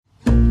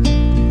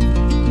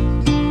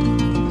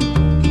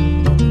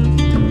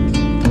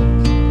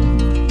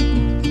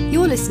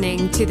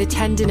listening to The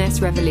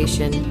Tenderness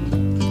Revolution,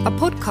 a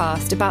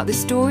podcast about the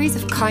stories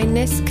of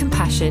kindness,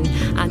 compassion,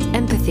 and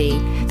empathy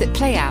that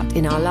play out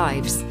in our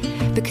lives,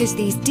 because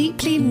these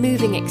deeply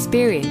moving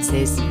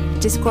experiences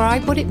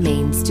describe what it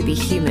means to be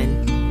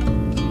human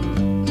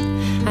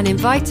and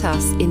invite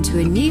us into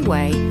a new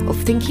way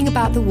of thinking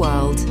about the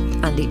world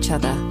and each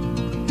other.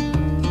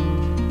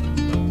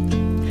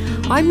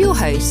 I'm your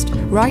host,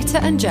 writer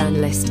and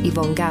journalist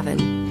Yvonne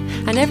Gavin.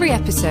 And every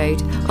episode,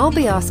 I'll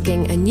be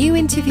asking a new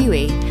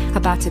interviewee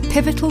about a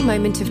pivotal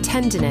moment of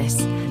tenderness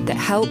that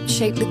helped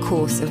shape the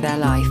course of their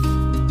life.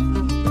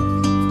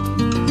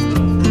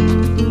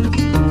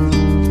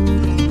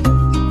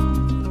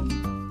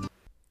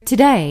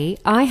 Today,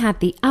 I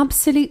had the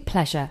absolute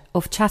pleasure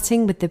of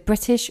chatting with the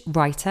British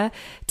writer,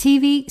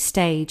 TV,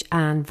 stage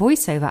and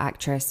voiceover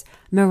actress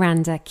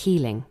Miranda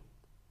Keeling.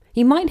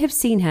 You might have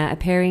seen her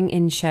appearing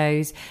in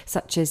shows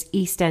such as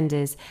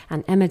EastEnders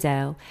and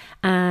Emmerdale,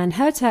 and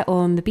heard her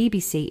on the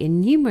BBC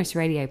in numerous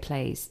radio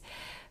plays.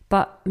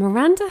 But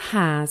Miranda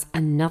has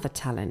another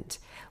talent,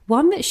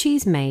 one that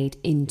she's made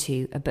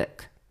into a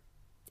book.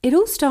 It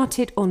all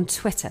started on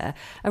Twitter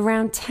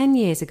around 10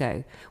 years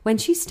ago, when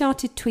she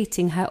started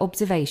tweeting her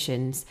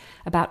observations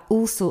about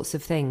all sorts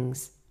of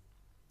things.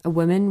 A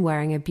woman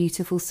wearing a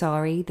beautiful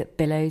sari that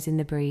billows in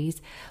the breeze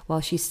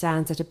while she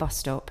stands at a bus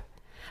stop.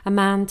 A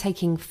man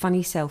taking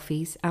funny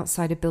selfies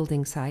outside a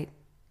building site.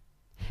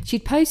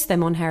 She'd post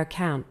them on her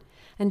account,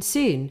 and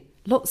soon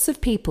lots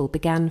of people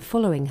began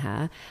following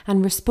her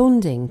and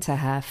responding to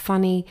her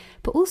funny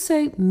but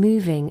also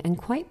moving and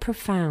quite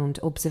profound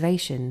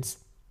observations.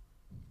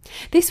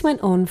 This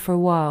went on for a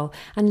while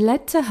and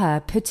led to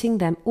her putting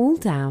them all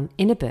down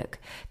in a book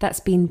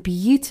that's been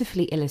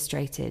beautifully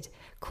illustrated,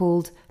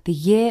 called The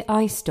Year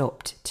I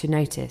Stopped to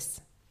Notice.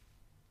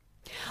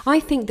 I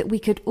think that we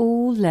could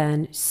all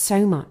learn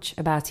so much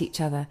about each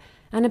other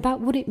and about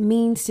what it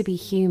means to be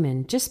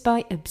human just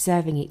by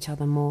observing each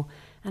other more,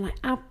 and I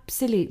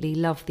absolutely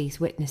love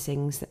these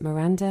witnessings that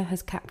Miranda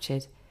has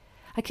captured.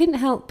 I couldn't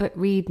help but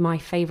read my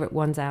favourite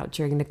ones out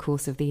during the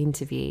course of the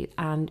interview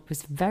and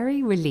was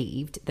very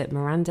relieved that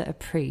Miranda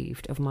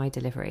approved of my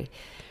delivery.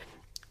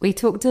 We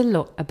talked a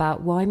lot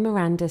about why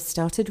Miranda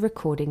started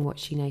recording what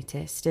she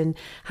noticed and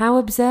how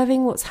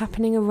observing what's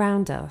happening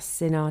around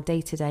us in our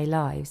day-to-day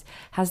lives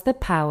has the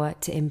power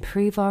to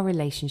improve our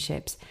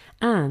relationships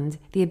and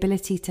the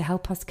ability to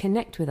help us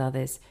connect with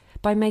others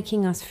by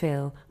making us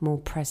feel more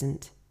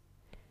present.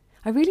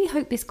 I really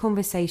hope this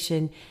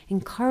conversation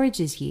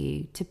encourages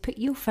you to put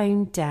your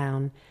phone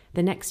down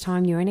the next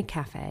time you're in a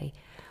cafe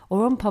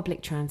or on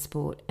public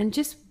transport and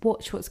just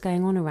watch what's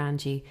going on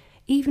around you,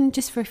 even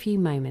just for a few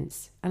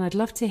moments, and I'd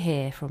love to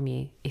hear from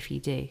you if you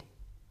do.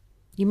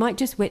 You might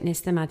just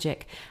witness the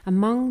magic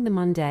among the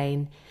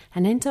mundane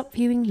and end up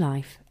viewing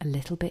life a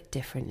little bit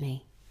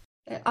differently.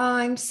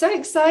 I'm so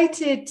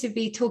excited to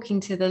be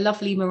talking to the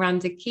lovely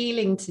Miranda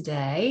Keeling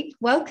today.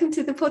 Welcome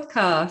to the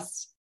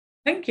podcast.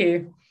 Thank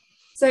you.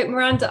 So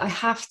Miranda, I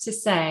have to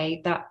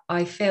say that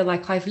I feel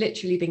like I've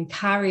literally been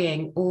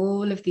carrying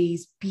all of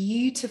these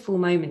beautiful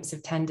moments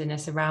of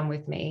tenderness around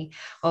with me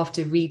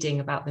after reading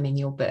about them in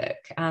your book.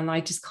 And I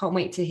just can't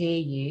wait to hear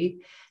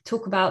you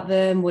talk about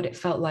them, what it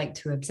felt like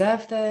to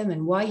observe them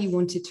and why you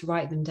wanted to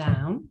write them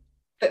down.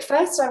 But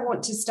first, I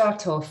want to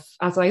start off,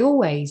 as I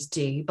always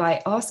do,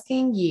 by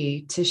asking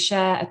you to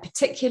share a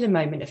particular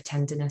moment of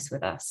tenderness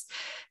with us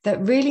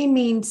that really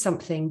means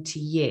something to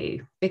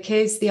you.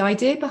 Because the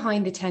idea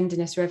behind the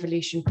Tenderness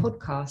Revolution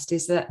podcast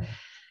is that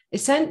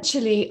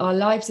essentially our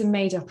lives are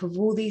made up of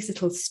all these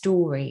little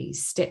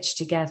stories stitched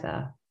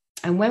together.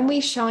 And when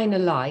we shine a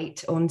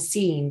light on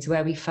scenes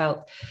where we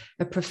felt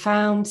a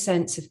profound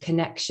sense of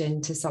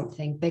connection to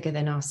something bigger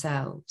than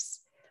ourselves,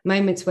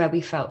 moments where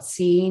we felt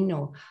seen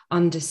or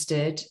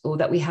understood, or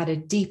that we had a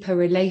deeper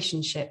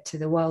relationship to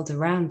the world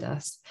around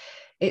us,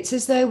 it's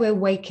as though we're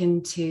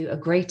awakened to a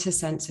greater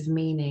sense of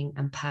meaning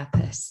and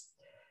purpose.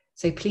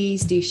 So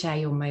please do share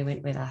your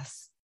moment with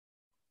us.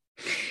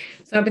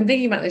 So I've been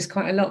thinking about this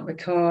quite a lot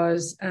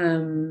because I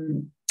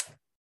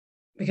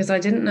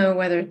didn't know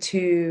whether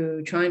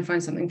to try and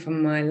find something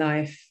from my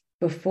life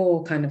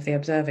before kind of the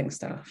observing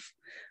stuff.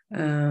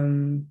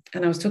 And I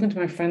was talking to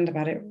my friend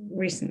about it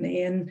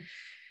recently, and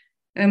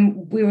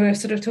we were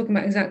sort of talking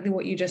about exactly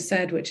what you just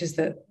said, which is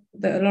that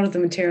a lot of the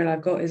material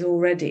I've got is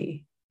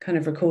already kind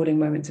of recording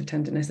moments of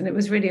tenderness. And it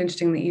was really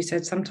interesting that you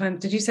said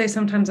did you say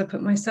sometimes I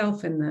put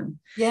myself in them?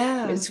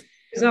 Yeah. It's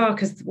bizarre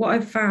because what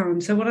I've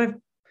found, what I'm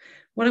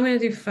going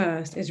to do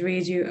first is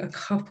read you a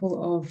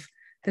couple of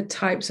the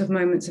types of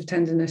moments of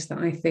tenderness that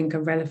I think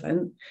are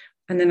relevant.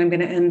 And then I'm going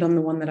to end on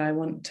the one that I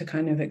want to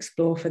kind of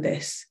explore for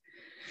this,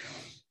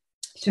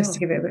 just to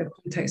give it a bit of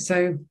context.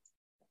 So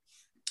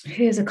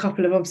here's a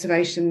couple of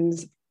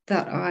observations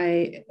that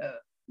I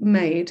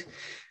made.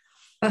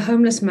 A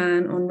homeless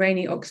man on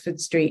rainy Oxford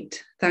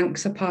Street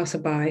thanks a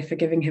passerby for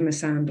giving him a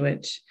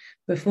sandwich.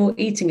 Before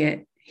eating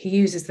it, he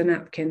uses the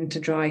napkin to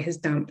dry his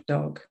damp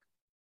dog.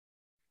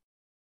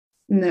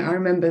 And I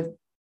remember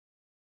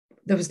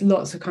there was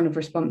lots of kind of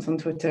response on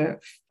Twitter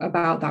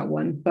about that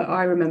one, but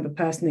I remember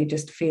personally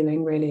just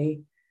feeling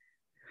really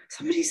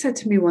somebody said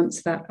to me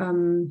once that,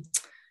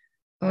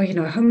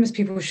 homeless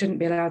people shouldn't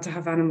be allowed to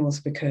have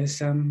animals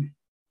because,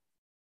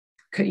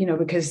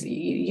 because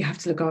you have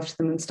to look after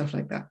them and stuff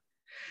like that.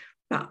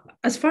 But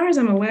as far as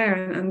I'm aware,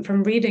 and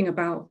from reading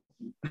about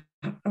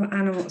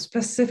animals,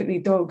 specifically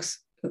dogs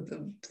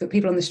that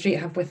people on the street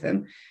have with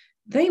them,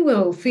 they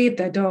will feed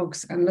their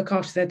dogs and look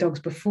after their dogs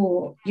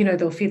before,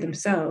 they'll feed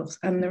themselves.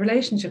 And the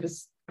relationship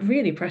is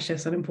really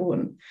precious and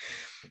important.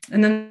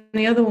 And then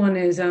the other one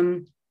is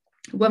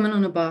woman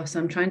on a bus.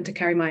 I'm trying to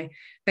carry my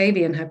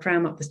baby in her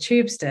pram up the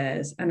tube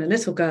stairs, and a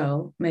little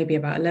girl, maybe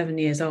about 11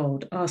 years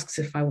old, asks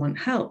if I want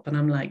help. And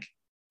I'm like,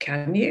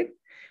 can you?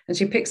 And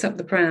she picks up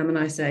the pram and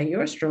I say,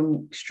 you're a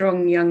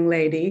strong young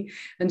lady.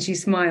 And she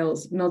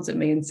smiles, nods at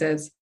me and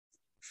says,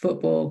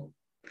 football.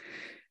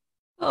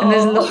 And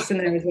there's lots in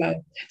there as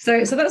well.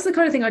 So that's the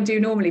kind of thing I do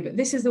normally, but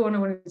this is the one I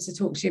wanted to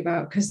talk to you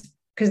about because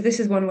this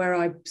is one where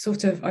I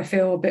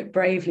feel a bit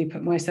bravely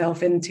put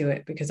myself into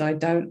it, because I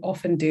don't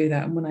often do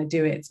that. And when I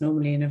do it, it's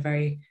normally in a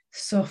very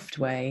soft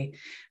way.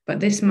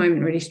 But this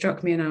moment really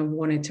struck me and I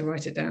wanted to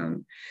write it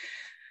down.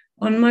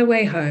 On my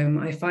way home,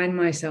 I find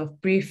myself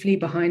briefly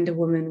behind a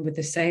woman with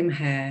the same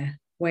hair,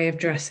 way of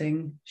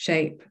dressing,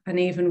 shape, and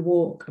even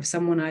walk of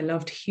someone I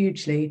loved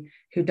hugely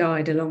who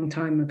died a long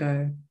time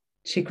ago.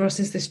 She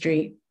crosses the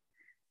street,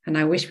 and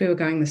I wish we were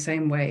going the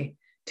same way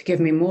to give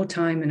me more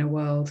time in a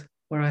world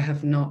where I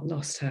have not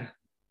lost her.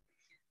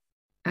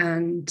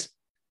 And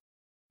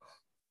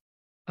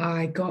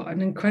I got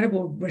an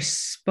incredible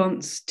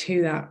response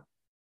to that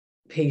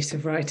piece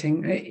of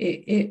writing.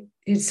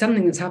 It's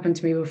something that's happened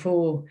to me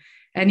before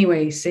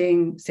anyway,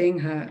 seeing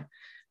her.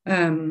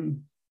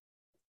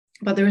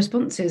 But the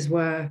responses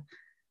were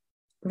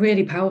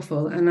really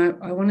powerful. And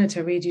I wanted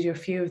to read you a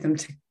few of them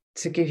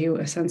to give you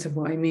a sense of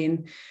what I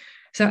mean.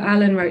 So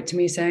Alan wrote to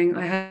me saying,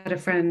 I had a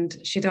friend,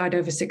 she died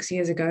over 6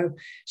 years ago.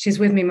 She's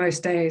with me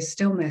most days,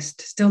 still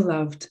missed, still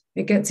loved.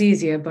 It gets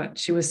easier, but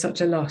she was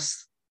such a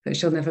loss that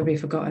she'll never be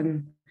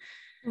forgotten.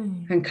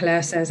 And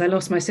Claire says, I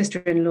lost my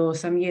sister-in-law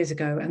some years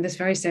ago, and this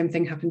very same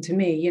thing happened to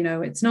me.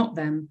 It's not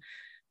them,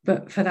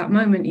 but for that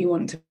moment you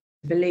want to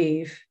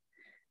believe.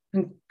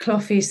 And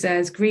Cloffy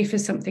says, grief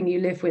is something you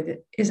live with,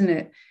 isn't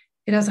it?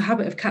 It has a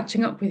habit of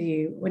catching up with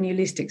you when you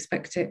least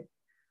expect it.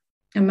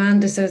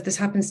 Amanda says, this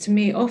happens to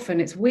me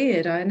often. It's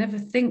weird. I never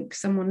think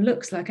someone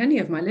looks like any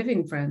of my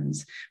living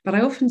friends, but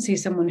I often see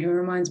someone who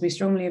reminds me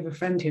strongly of a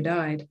friend who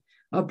died.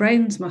 Our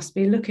brains must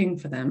be looking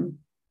for them.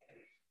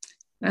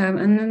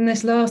 And then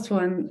this last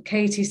one,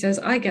 Katie says,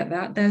 I get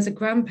that. There's a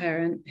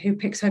grandparent who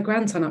picks her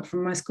grandson up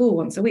from my school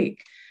once a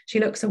week. She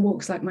looks and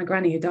walks like my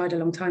granny who died a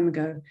long time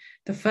ago.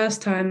 The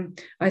first time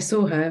I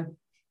saw her,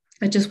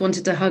 I just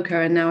wanted to hug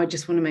her, and now I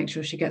just want to make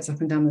sure she gets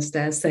up and down the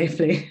stairs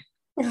safely.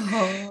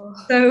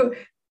 So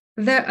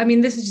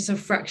this is just a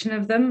fraction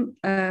of them,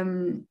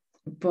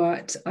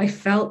 but I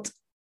felt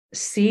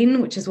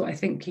seen, which is what I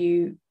think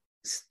you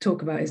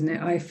talk about, isn't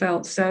it? I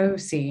felt so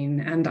seen,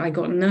 and I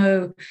got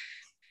the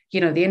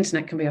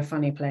internet can be a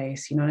funny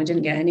place, and I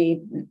didn't get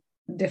any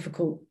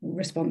difficult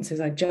responses.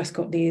 I just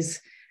got these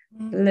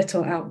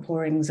little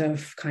outpourings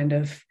of kind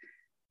of,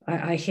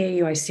 I hear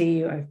you, I see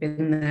you, I've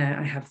been there,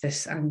 I have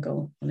this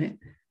angle on it.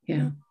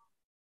 Yeah.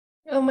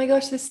 Oh my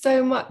gosh, there's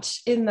so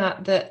much in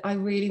that I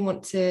really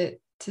want to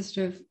sort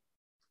of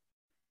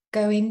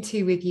go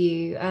into with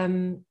you.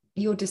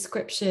 Your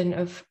description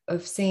of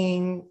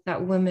seeing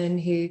that woman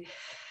who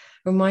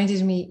reminded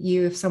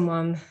you of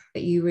someone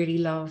that you really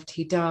loved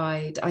who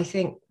died. I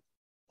think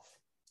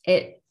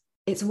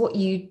it's what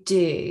you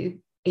do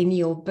in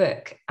your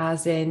book,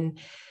 as in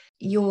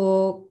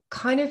you're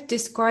kind of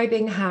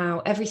describing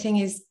how everything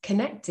is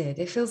connected.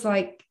 It feels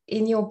like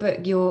in your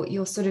book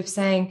you're sort of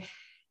saying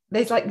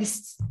there's like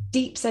this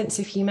deep sense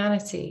of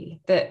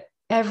humanity, that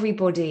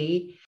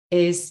everybody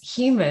is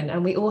human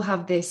and we all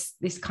have this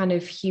kind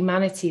of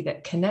humanity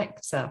that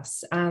connects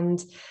us.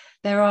 And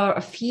there are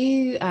a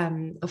few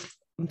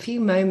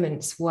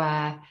moments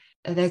where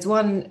there's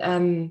one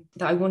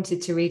that I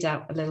wanted to read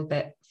out a little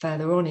bit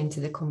further on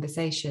into the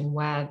conversation,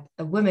 where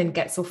a woman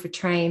gets off a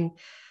train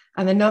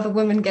and another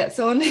woman gets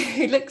on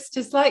who looks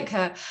just like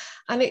her,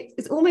 and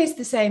it's almost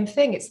the same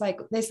thing. It's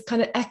like there's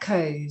kind of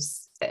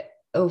echoes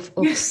of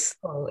yes.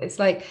 People. It's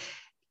like,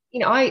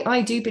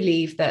 I do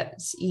believe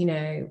that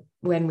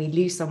when we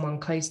lose someone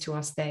close to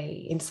us,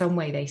 they in some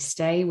way they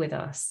stay with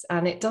us,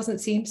 and it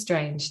doesn't seem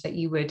strange that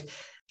you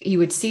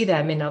would see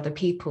them in other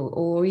people,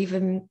 or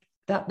even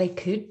that they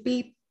could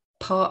be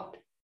part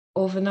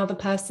of another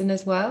person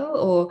as well.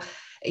 Or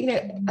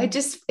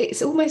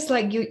it's almost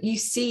like you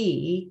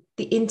see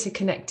the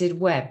interconnected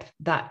web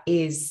that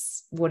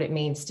is what it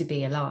means to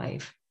be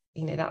alive.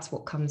 That's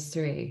what comes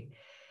through.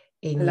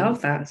 I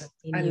love that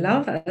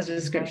as a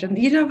description.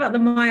 You know about the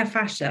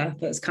myofascia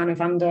that's kind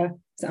of under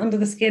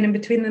the skin, in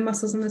between the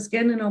muscles and the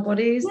skin in our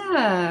bodies?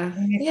 Yeah.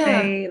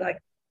 Say, like,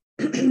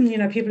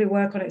 people who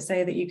work on it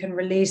say that you can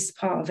release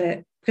part of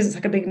it because it's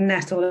like a big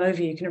net all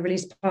over you. You can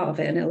release part of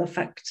it and it'll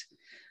affect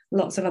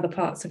lots of other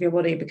parts of your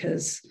body,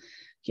 because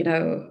we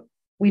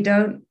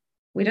don't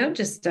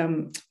just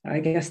I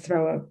guess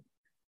throw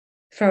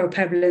throw a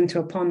pebble into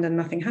a pond and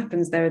nothing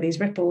happens. There are these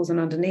ripples, and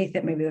underneath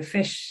it, maybe the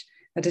fish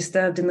are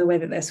disturbed in the way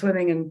that they're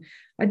swimming. And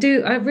I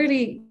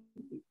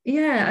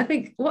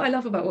think what I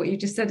love about what you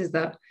just said is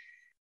that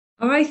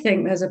I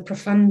think there's a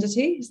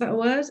profundity, is that a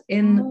word,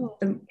 in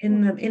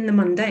the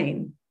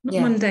mundane, not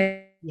Yes.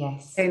 mundane,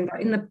 Yes.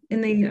 but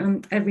in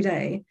the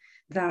everyday,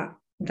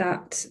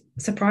 that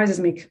surprises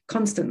me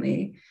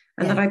constantly,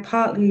 and that I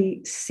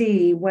partly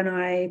see when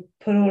I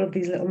put all of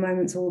these little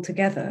moments all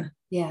together.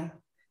 Yeah.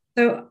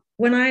 So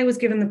when I was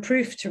given the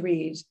proof to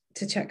read,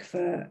 to check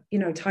for,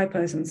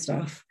 typos and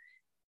stuff,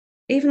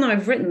 even though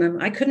I've written them,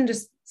 I couldn't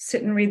just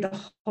sit and read the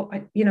whole,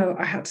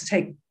 I had to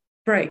take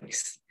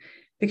breaks,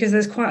 because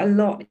there's quite a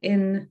lot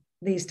in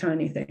these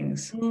tiny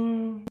things.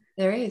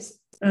 There is.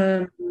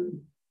 And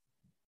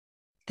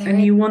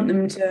you want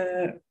them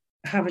to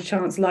have a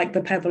chance, like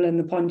the pebble in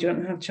the pond, you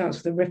want to have a chance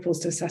for the ripples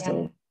to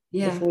settle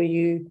before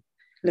you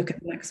look at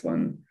the next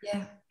one.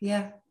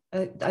 Yeah.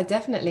 I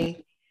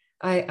definitely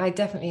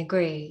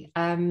agree.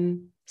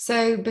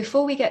 So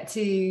before we get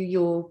to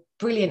your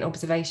brilliant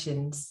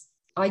observations,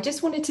 I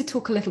just wanted to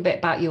talk a little bit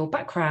about your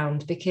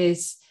background,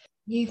 because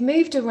you've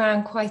moved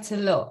around quite a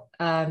lot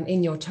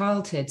in your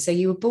childhood. So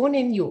you were born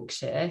in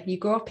Yorkshire, you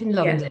grew up in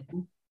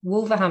London,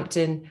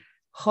 Wolverhampton,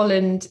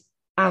 Holland,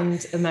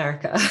 and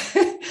America.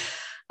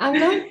 And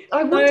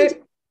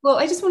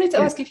I just wanted to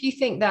ask if you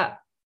think that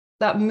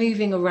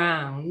moving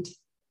around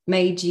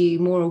made you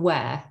more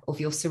aware of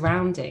your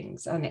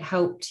surroundings, and it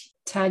helped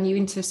turn you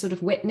into a sort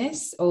of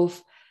witness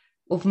of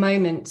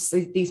moments,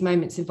 these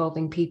moments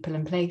involving people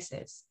and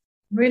places.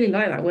 Really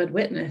like that word,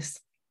 witness.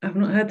 I've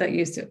not heard that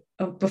used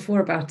before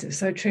about it.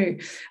 So true.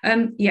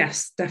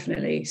 Yes,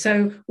 definitely.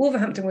 So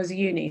Wolverhampton was a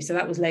uni, so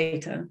that was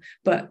later.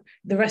 But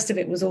the rest of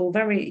it was all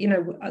very,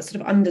 sort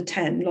of under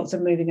 10, lots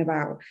of moving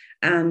about.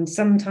 And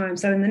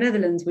sometimes, so in the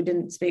Netherlands, we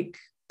didn't speak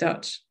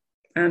Dutch.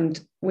 And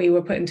we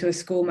were put into a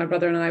school, my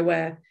brother and I,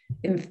 where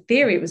in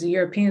theory it was a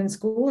European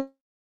school,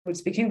 would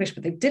speak English,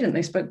 but they didn't.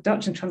 They spoke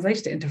Dutch and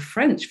translated it into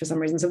French for some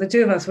reason. So the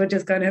two of us were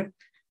just kind of,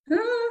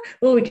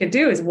 all we could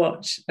do is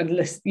watch and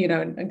listen,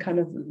 and kind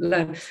of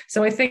learn.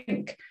 So I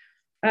think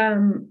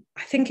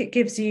it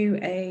gives you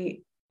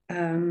a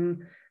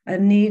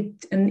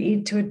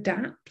need to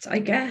adapt, I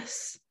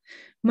guess.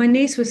 My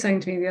niece was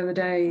saying to me the other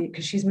day,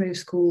 because she's moved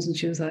schools, and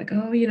she was like,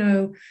 oh,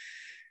 you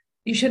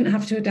shouldn't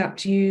have to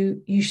adapt.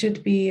 You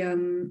should be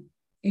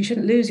you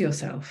shouldn't lose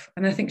yourself.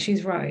 And I think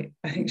she's right.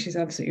 I think she's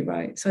absolutely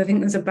right. So I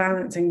think there's a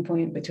balancing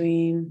point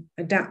between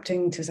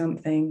adapting to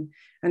something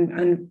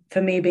and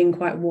for me being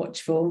quite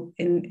watchful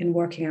in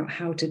working out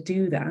how to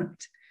do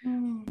that.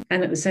 And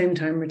at the same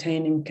time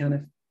retaining kind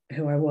of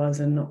who I was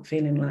and not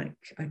feeling like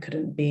I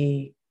couldn't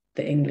be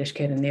the English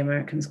kid in the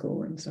American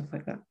school and stuff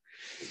like that.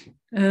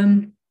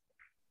 And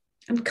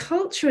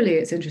culturally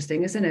it's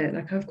interesting, isn't it?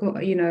 Like I've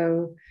got,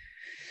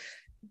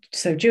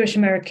 so Jewish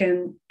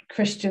American,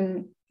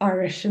 Christian,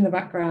 Irish in the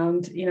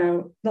background,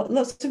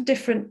 lots of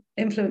different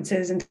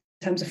influences in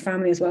terms of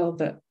family as well,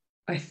 that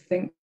I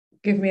think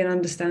give me an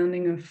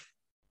understanding of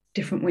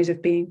different ways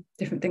of being,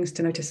 different things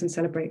to notice and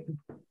celebrate.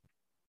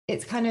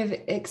 It's kind of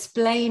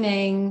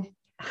explaining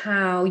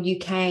how you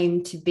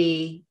came to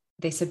be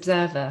this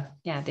observer,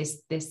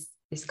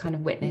 this kind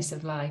of witness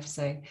of life.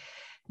 So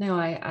no,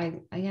 I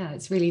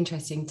it's really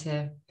interesting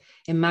to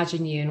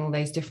imagine you in all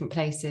those different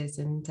places,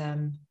 and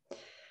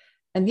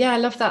I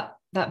love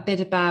that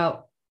bit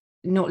about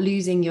not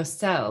losing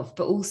yourself,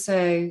 but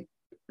also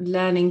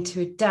learning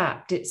to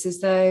adapt. It's as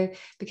though,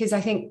 because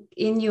I think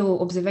in your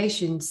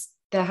observations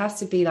there has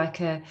to be like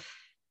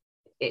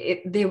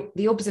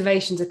the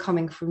observations are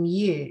coming from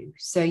you,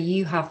 so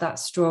you have that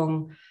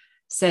strong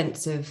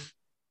sense of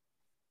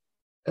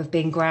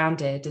being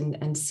grounded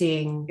and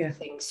seeing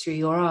things through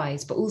your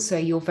eyes, but also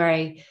you're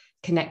very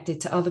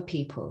connected to other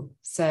people,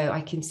 so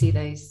I can see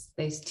those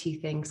two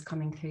things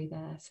coming through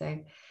there.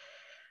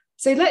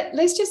 So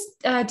let's just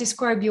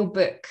describe your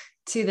book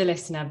to the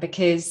listener,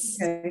 because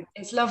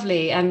it's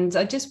lovely, and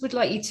I just would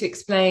like you to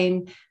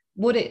explain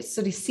what it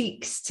sort of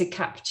seeks to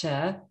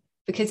capture,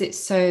 because it's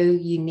so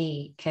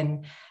unique.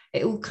 And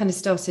it all kind of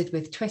started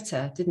with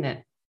Twitter, didn't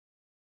it?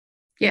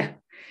 Yeah.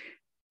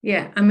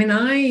 I mean,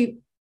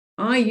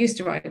 I used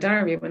to write a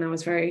diary when I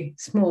was very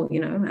small,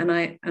 and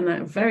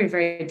a very,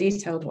 very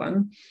detailed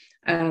one,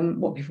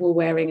 what people were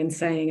wearing and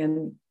saying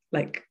and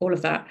like all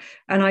of that.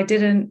 And I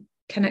didn't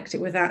connect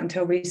it with that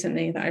until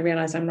recently, that I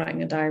realized I'm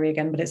writing a diary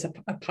again, but it's a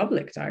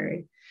public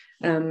diary.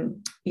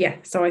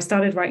 So I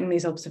started writing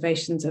these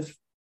observations of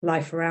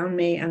life around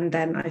me, and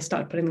then I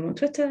started putting them on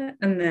Twitter,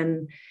 and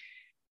then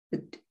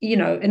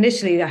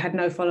initially I had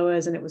no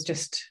followers and it was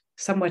just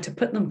somewhere to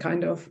put them,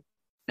 kind of,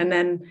 and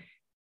then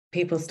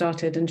people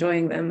started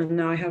enjoying them, and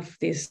now I have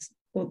this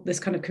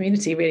kind of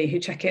community really who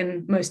check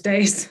in most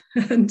days,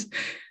 and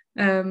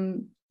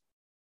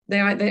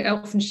they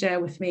often share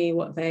with me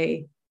what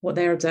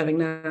they're observing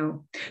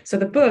now. So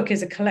the book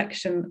is a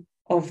collection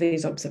of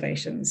these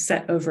observations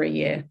set over a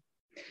year.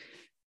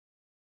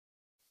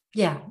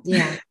 Yeah.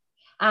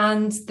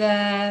 And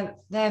they're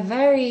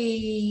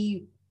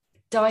very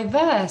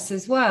diverse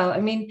as well. I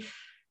mean,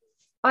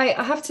 I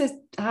have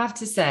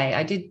to say,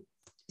 I did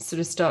sort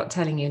of start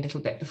telling you a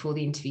little bit before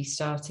the interview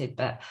started,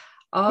 but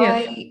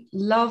Yeah. I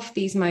love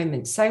these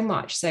moments so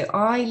much. So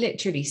I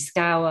literally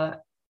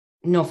scour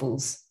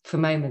novels for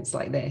moments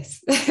like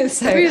this.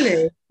 So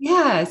Really?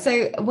 yeah,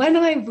 so when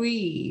I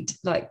read,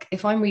 like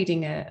if I'm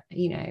reading a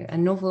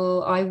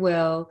novel, I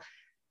will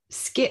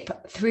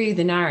skip through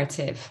the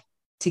narrative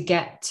to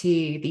get to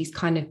these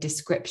kind of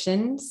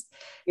descriptions.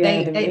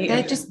 Yeah, the meat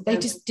of it. They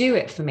just do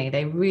it for me.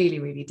 They really,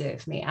 really do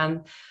it for me.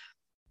 And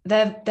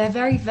they're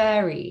very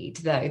varied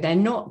though. They're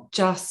not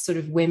just sort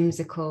of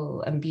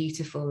whimsical and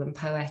beautiful and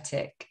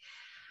poetic.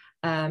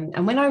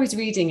 And when I was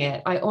reading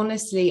it, I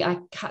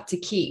had to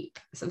keep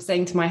sort of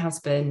saying to my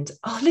husband,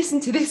 "Oh, listen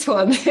to this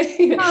one,"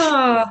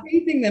 Ah,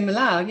 reading them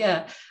aloud.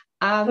 Yeah,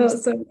 and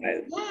that's so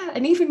nice. yeah,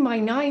 and even my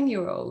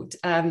 9-year-old,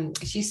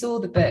 she saw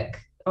the book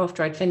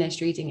after I'd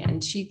finished reading it,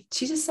 and she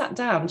just sat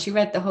down. She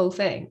read the whole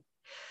thing.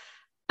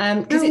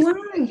 Because Oh, it's wow.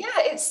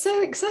 it's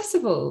so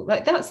accessible.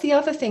 Like that's the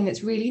other thing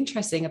that's really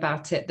interesting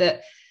about it,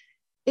 that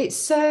it's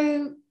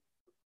so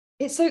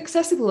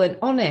accessible and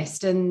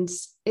honest, and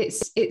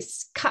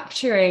it's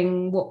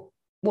capturing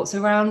what's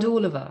around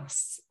all of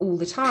us all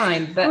the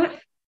time. But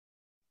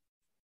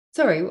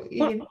sorry,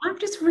 Well, I'm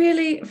just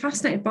really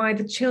fascinated by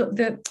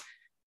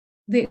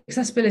the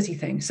accessibility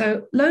thing.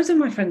 So loads of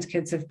my friends'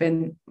 kids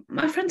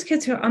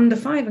who are under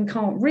 5 and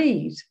can't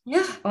read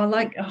yeah, are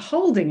like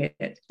holding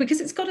it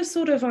because it's got a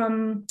sort of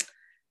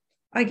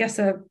I guess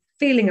a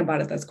feeling about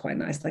it that's quite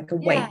nice, like a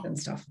weight and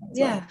stuff as well.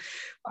 yeah,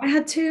 I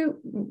had two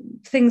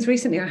things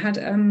recently. I had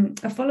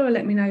a follower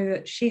let me know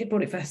that she had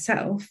bought it for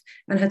herself,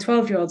 and her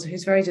 12-year-old,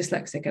 who's very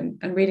dyslexic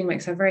and reading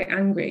makes her very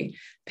angry,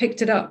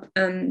 picked it up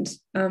and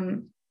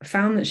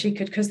found that she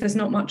could, because there's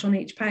not much on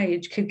each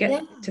page, could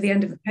get to the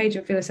end of the page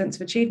and feel a sense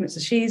of achievement.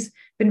 So she's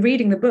been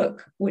reading the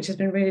book, which has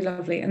been really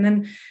lovely. And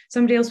then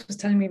somebody else was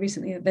telling me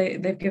recently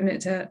that they've given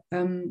it to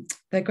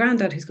their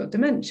granddad who's got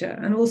dementia,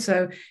 and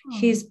also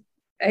he's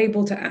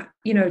able to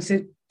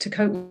to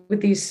cope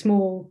with these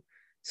small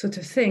sort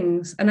of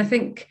things. And I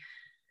think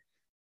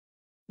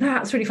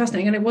that's really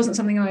fascinating, and it wasn't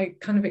something I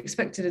kind of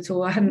expected at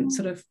all. I hadn't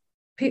sort of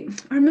I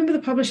remember the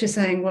publisher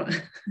saying, well,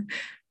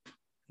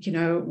 we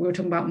were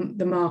talking about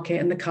the market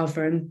and the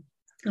cover, and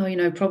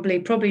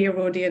probably your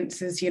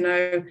audience is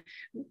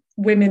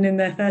women in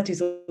their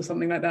 30s or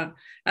something like that,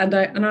 and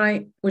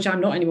I which I'm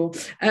not anymore,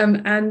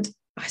 and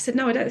I said,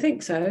 no, I don't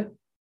think so.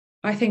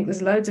 I think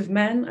there's loads of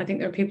men. I think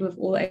there are people of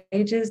all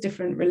ages,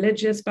 different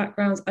religious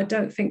backgrounds. I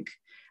don't think,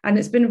 and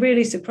it's been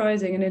really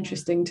surprising and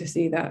interesting to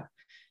see that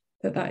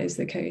is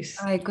the case.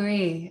 I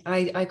agree.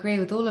 I agree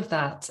with all of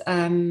that.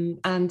 And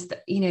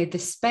the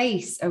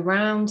space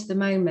around the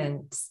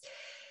moments,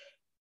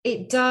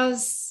 it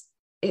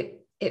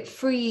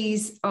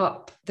frees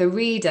up the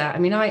reader. I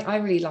mean, I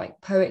really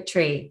like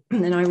poetry,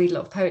 and I read a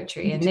lot of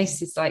poetry, and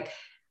this is like,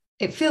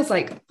 it feels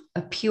like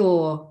a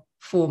pure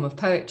form of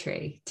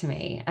poetry to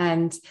me.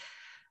 And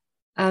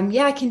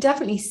I can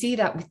definitely see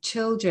that with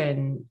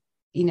children.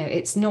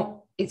 It's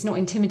not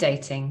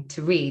intimidating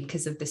to read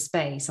because of the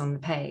space on the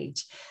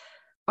page.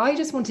 I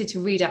just wanted to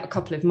read out a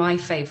couple of my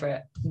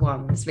favorite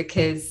ones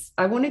because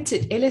I wanted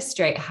to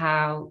illustrate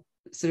how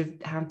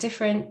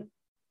different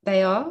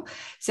they are.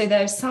 So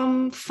there's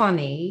some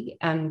funny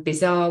and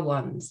bizarre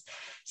ones.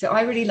 So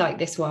I really like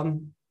this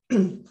one.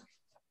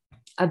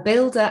 A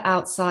builder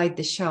outside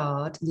the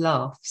Shard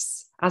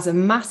laughs as a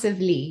massive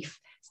leaf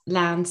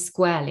lands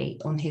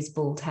squarely on his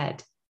bald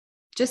head,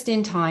 just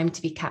in time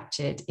to be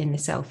captured in the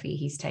selfie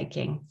he's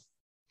taking.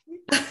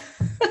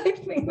 I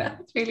think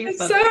that's really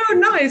fun. It's so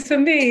nice for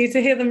me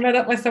to hear them read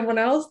up by someone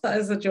else. That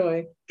is a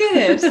joy.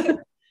 Good.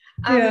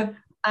 Yeah.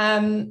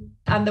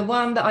 And the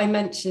one that I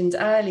mentioned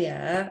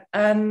earlier,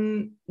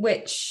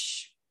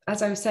 which,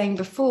 as I was saying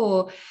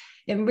before,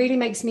 it really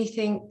makes me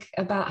think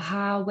about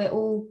how we're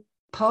all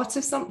part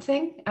of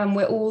something, and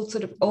we're all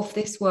sort of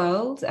this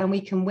world, and we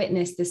can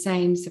witness the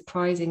same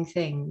surprising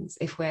things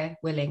if we're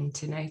willing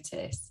to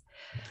notice.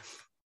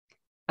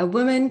 A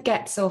woman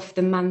gets off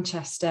the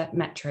Manchester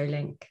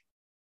Metrolink.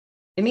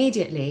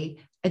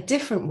 Immediately, a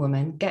different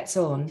woman gets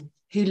on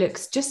who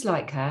looks just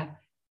like her,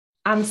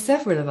 and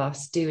several of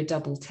us do a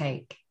double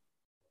take.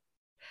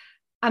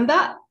 And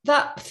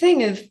that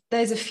thing of,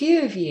 there's a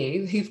few of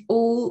you who've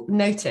all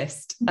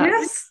noticed that,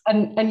 yes,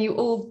 and you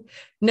all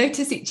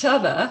notice each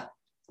other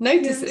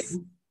noticing. Yes.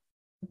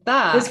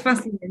 That. It's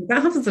fascinating.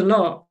 That happens a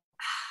lot.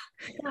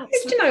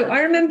 I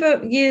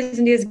remember years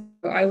and years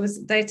ago, I was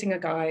dating a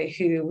guy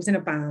who was in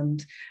a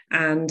band,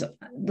 and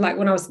like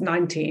when I was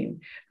 19,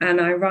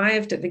 and I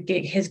arrived at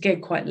his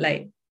gig quite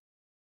late,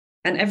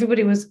 and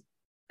everybody was,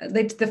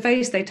 the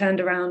face they turned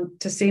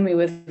around to see me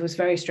with was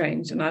very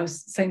strange. And I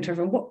was saying to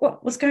everyone,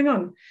 what's going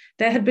on?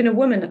 There had been a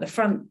woman at the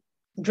front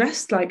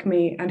dressed like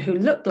me and who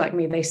looked like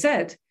me, they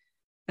said.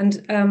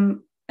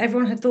 And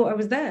everyone had thought I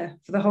was there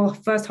for the whole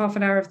first half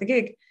an hour of the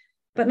gig.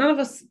 But none of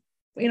us,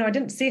 I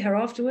didn't see her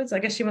afterwards. I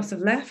guess she must have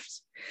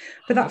left.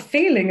 But that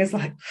feeling is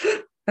like,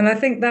 and I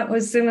think that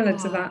was similar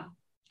to that.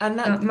 And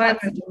that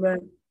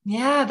moment.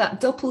 Yeah,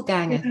 that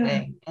doppelganger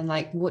thing. And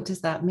like, what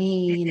does that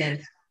mean?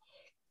 And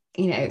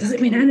Does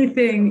it mean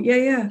anything?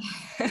 Yeah.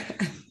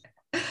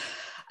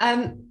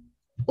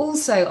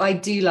 Also, I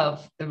do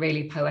love the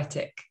really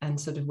poetic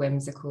and sort of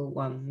whimsical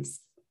ones.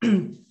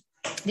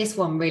 This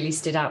one really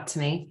stood out to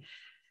me.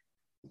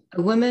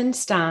 A woman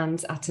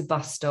stands at a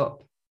bus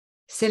stop,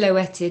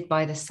 silhouetted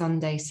by the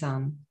Sunday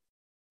sun,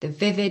 the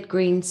vivid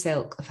green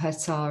silk of her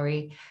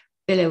sari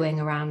billowing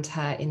around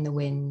her in the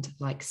wind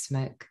like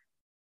smoke.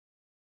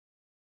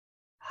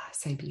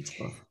 So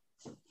beautiful.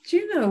 Do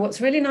you know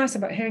what's really nice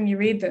about hearing you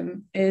read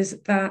them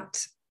is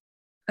that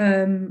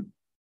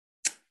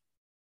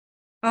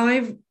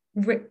I've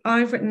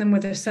written them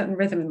with a certain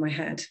rhythm in my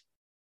head,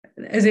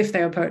 as if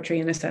they were poetry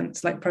in a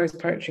sense, like prose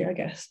poetry, I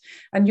guess.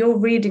 And you're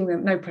reading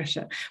them, no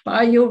pressure,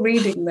 but you're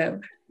reading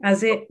them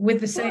as it with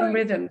the same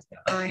rhythms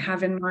that I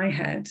have in my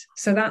head.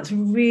 So that's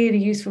really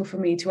useful for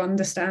me to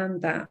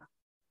understand that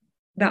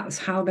that's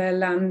how they're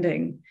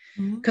landing.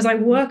 Because I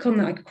work on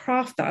that, I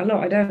craft that a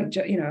lot. I don't,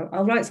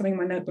 I'll write something in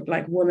my notebook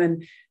like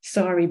woman,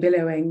 sari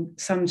billowing,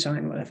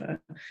 sunshine,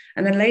 whatever.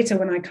 And then later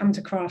when I come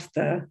to craft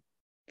the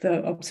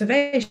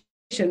observation,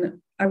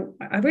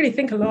 I really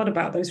think a lot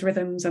about those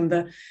rhythms and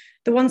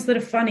the ones that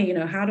are funny.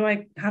 How do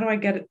I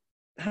get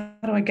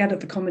at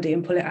the comedy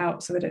and pull it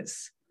out so that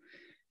it's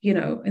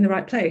in the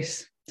right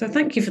place. So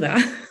thank you for that.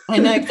 I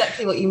know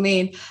exactly what you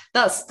mean.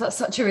 That's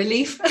such a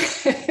relief.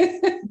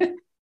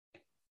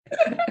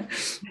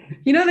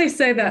 They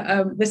say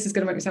that this is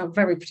going to make me sound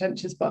very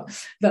pretentious, but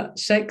that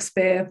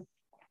Shakespeare,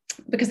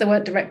 because there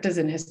weren't directors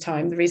in his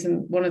time,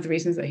 one of the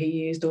reasons that he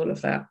used all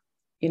of that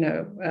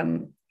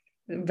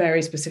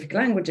very specific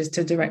languages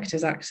to direct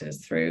his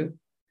actors through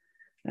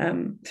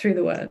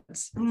the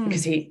words,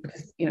 because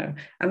and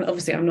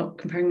obviously I'm not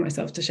comparing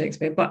myself to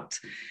Shakespeare, but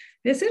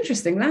it's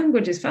interesting.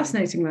 Language is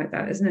fascinating like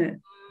that, isn't it?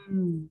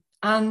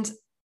 And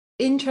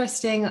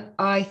interesting,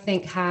 I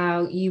think,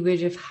 how you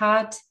would have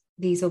had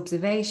these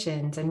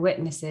observations and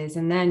witnesses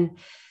and then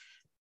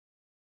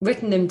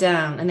written them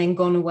down and then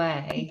gone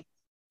away.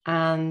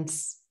 And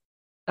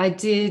I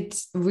did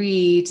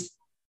read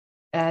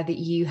that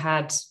you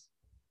had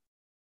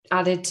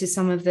added to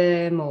some of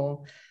them,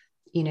 or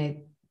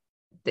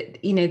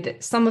that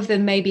some of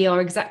them maybe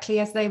are exactly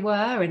as they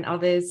were and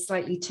others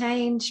slightly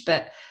changed,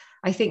 but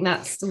I think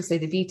that's also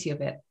the beauty of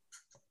it.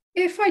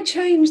 If I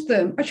change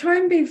them, I try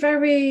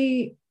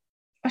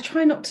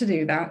not to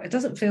do that. It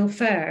doesn't feel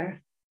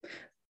fair.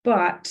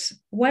 But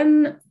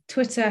when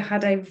Twitter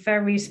had a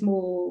very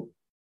small,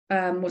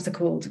 what's it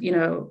called?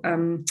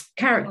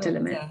 Character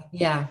limit.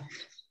 Yeah.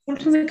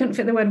 Sometimes I couldn't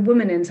fit the word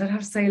woman in, so I'd have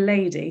to say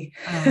lady.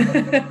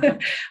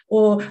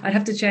 Or I'd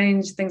have to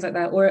change things like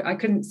that. Or I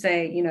couldn't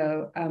say,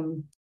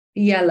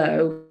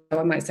 yellow.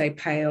 I might say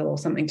pale or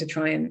something to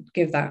try and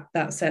give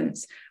that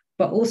sense.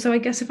 But also, I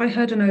guess if I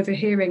heard an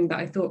overhearing that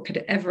I thought could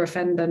ever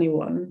offend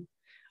anyone,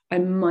 I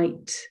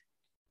might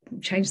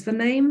change the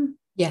name.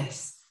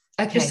 Yes.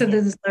 Okay. Just so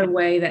there's no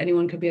way that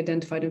anyone could be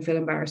identified and feel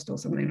embarrassed or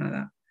something like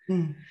that.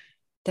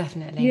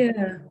 Definitely.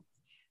 Yeah.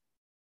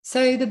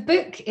 So the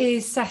book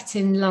is set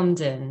in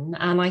London,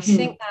 and I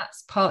think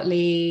that's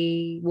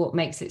partly what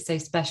makes it so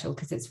special,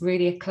 because it's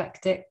really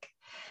eclectic,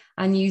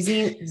 and you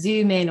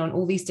zoom in on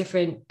all these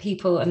different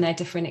people and their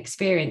different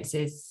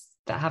experiences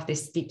that have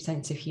this deep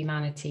sense of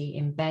humanity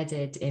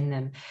embedded in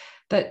them.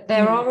 But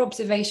there are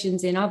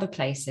observations in other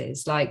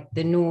places like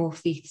the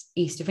north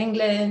east of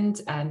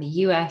England and the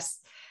US.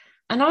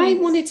 And I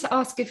wanted to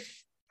ask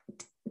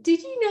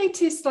did you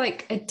notice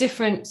like a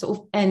different sort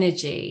of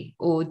energy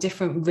or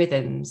different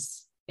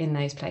rhythms in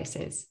those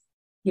places?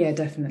 Yeah,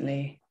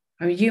 definitely.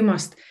 I mean, you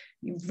must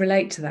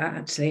relate to that,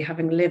 actually,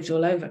 having lived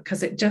all over,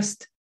 because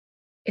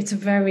it's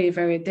very,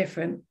 very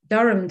different.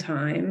 Durham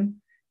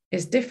time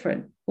is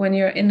different. When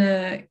you're in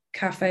a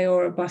cafe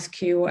or a bus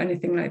queue or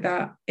anything like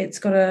that, it's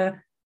got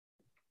a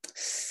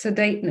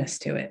sedateness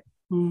to it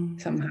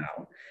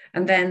somehow.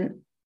 And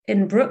then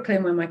in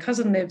Brooklyn, where my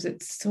cousin lives,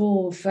 it's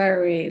all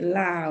very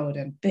loud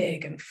and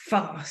big and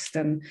fast.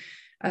 And,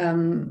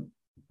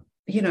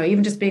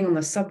 even just being on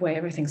the subway,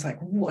 everything's like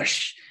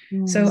whoosh.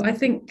 So I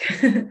think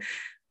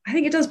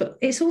it does, but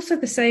it's also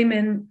the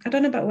same I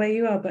don't know about where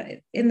you are, but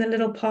in the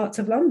little parts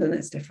of London,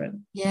 it's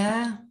different.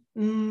 Yeah.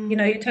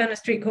 You turn a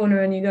street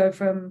corner and you go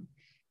from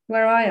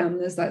where I am,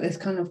 there's like this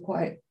kind of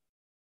quite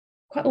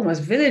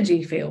almost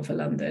villagey feel for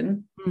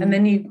London. And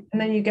then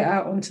you get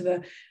out onto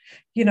the,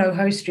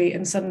 High Street,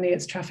 and suddenly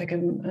it's traffic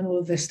and all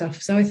of this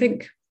stuff. So I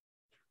think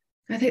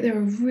there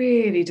are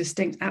really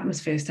distinct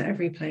atmospheres to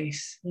every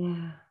place.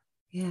 Yeah.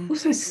 Yeah.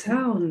 Also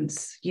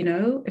sounds,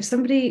 if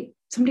somebody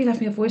left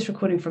me a voice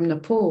recording from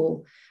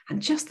Nepal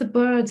and just the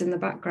birds in the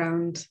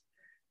background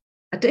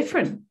are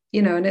different,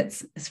 and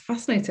it's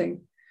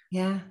fascinating.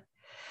 Yeah.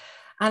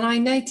 And I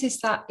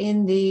noticed that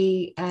in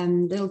the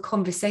little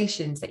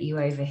conversations that you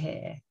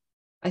overhear.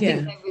 I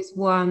think there was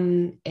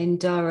one in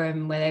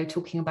Durham where they were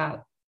talking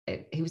about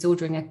he was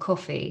ordering a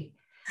coffee,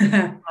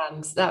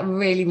 and that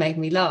really made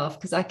me laugh,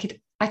 because I could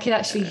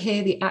actually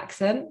hear the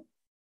accent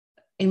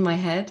in my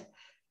head,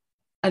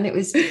 and it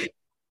was it's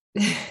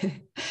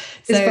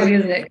funny,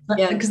 isn't it?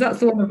 Yeah, because that's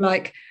the one of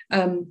like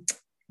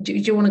do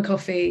you want a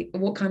coffee?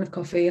 What kind of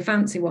coffee? A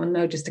fancy one?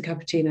 No, just a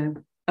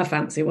cappuccino. A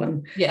fancy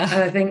one. Yeah.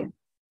 And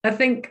I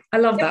think I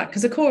love that,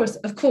 because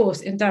of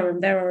course, in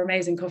Durham there are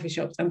amazing coffee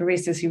shops and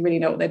baristas who really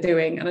know what they're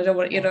doing. And I don't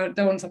want,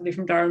 don't want somebody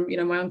from Durham.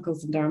 My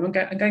uncle's in Durham. I'm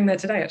going there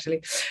today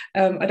actually.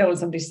 I don't want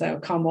somebody to say, "Oh,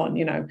 come on,"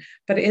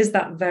 But it is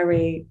that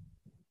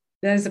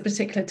there's a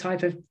particular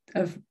type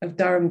of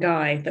Durham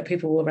guy that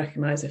people will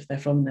recognise if they're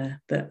from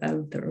there.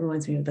 That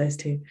reminds me of those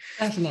two.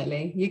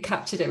 Definitely, you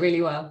captured it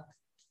really well.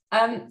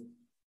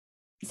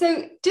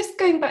 So just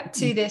going back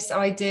to this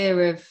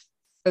idea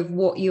of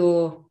what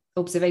your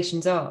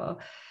observations are.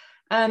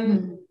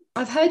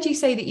 I've heard you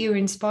say that you were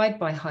inspired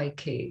by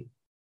haiku,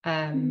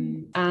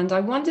 and I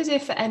wondered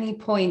if at any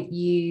point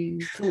you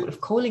thought of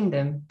calling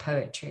them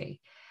poetry,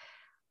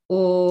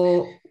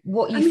 or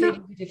what you feel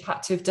you would have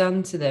had to have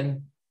done to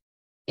them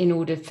in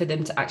order for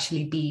them to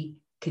actually be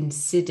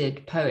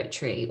considered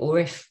poetry, or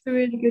if a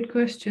really good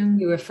question.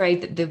 You were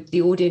afraid that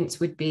the audience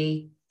would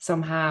be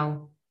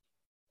somehow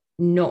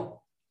not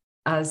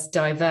as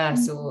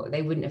diverse, or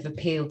they wouldn't have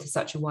appealed to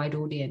such a wide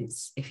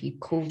audience if you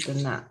called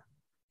them that.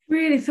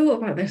 Really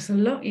thought about this a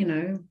lot,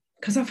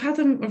 because I've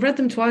read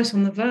them twice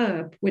on The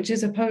Verb, which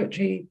is a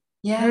poetry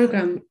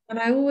program, and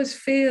I always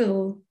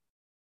feel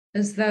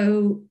as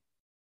though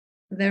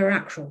there are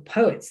actual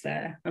poets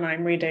there, and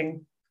I'm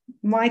reading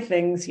my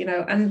things,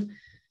 and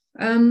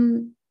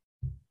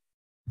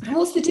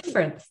what's the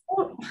difference?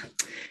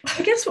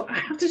 I guess what I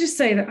have to just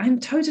say that I'm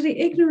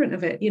totally ignorant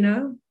of it,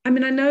 I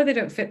mean, I know they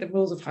don't fit the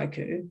rules of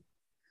haiku,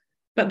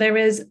 but there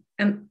is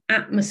an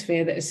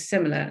atmosphere that is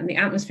similar, and the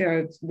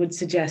atmosphere I would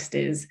suggest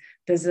is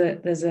there's a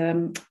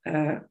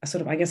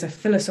sort of, I guess, a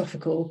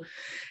philosophical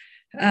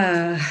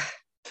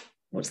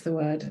what's the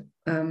word,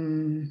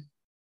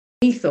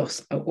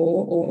 ethos,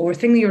 or a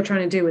thing that you're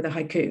trying to do with a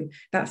haiku,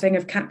 that thing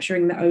of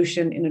capturing the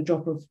ocean in a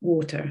drop of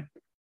water.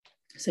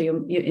 So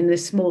you're in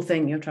this small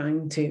thing you're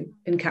trying to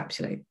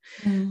encapsulate.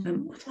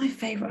 What's my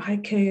favorite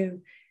haiku?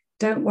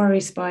 Don't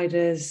worry,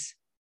 spiders,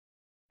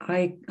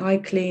 I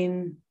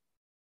clean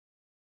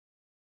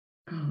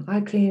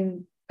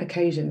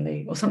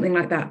occasionally, or something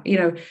like that.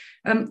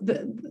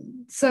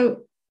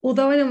 So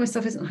although I know my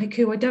stuff isn't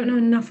haiku, I don't know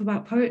enough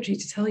about poetry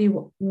to tell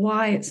you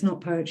why it's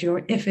not poetry,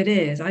 or if it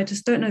is. I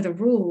just don't know the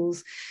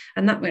rules,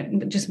 and that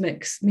just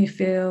makes me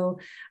feel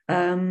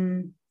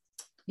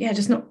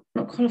just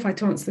not qualified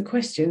to answer the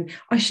question.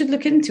 I should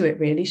look into it,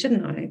 really,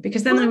 shouldn't I?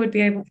 Because then I would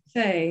be able to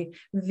say,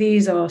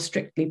 these are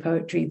strictly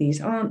poetry,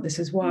 these aren't, this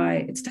is why.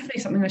 It's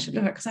definitely something I should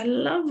look at, because I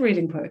love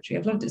reading poetry.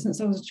 I've loved it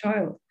since I was a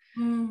child.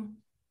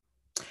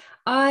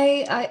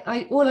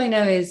 I all I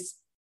know is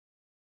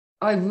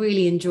I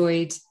really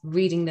enjoyed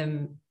reading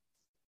them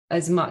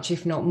as much,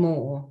 if not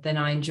more, than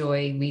I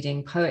enjoy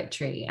reading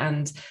poetry.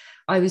 And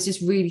I was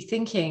just really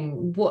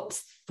thinking,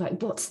 what's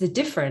the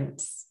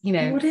difference?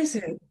 What is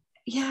it?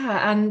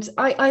 Yeah, and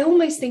I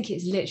almost think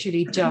it's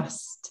literally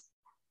just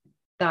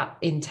that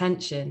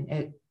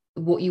intention,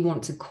 what you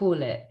want to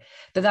call it.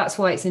 But that's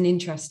why it's an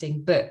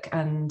interesting book.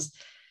 And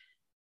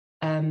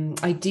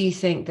I do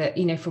think that,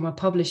 from a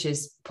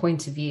publisher's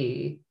point of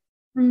view,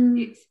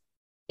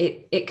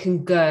 it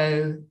can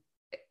go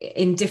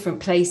in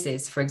different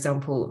places. For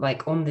example,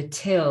 like on the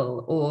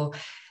till, or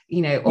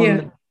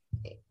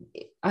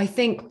I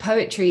think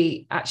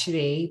poetry,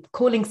 actually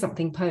calling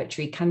something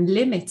poetry, can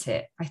limit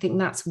it. I think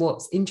that's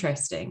what's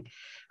interesting.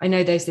 I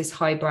know there's this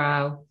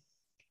highbrow,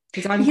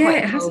 because I'm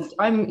quite involved.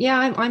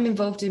 I'm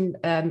involved in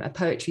a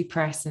poetry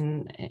press,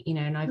 and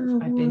and I've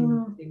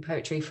been doing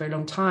poetry for a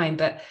long time.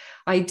 But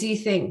I do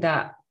think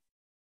that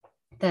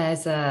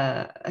there's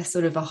a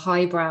sort of a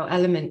highbrow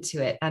element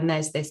to it, and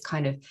there's this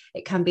kind of,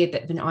 it can be a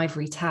bit of an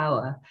ivory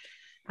tower.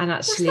 And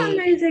actually, what's that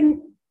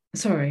amazing?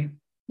 Sorry.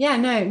 Yeah,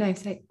 no.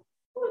 So,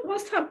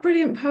 what's that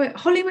brilliant poet,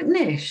 Holly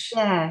McNish?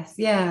 Yes,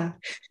 yeah.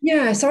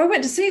 So I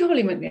went to see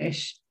Holly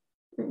McNish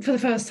for the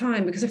first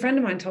time because a friend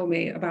of mine told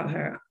me about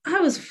her. I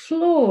was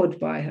floored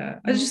by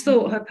her. I just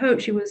thought her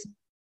poetry was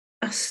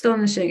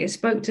astonishing. It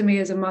spoke to me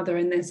as a mother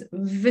in this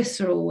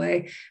visceral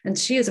way, and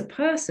she as a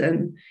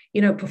person,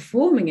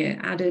 performing it,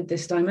 added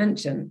this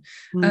dimension.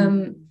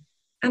 And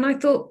I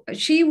thought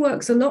she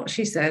works a lot.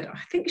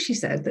 I think she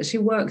said that she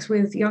works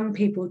with young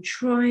people,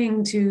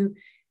 trying to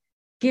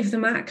give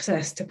them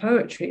access to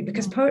poetry,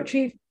 because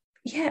poetry,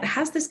 it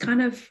has this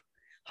kind of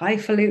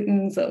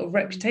highfalutin sort of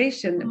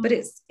reputation, but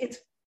it's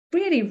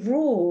really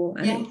raw,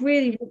 and it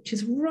really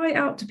reaches right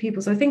out to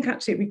people. So I think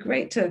actually it'd be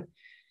great to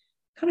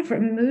kind of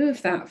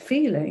remove that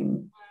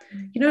feeling.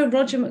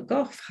 Roger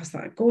McGough has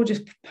that gorgeous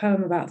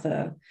poem about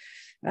the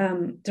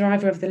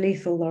driver of the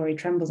lethal lorry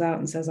trembles out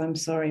and says, "I'm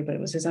sorry, but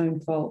it was his own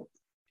fault."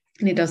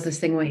 And he does this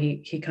thing where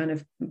he kind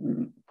of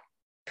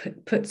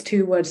puts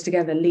two words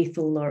together,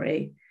 lethal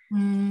lorry,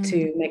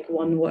 to make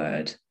one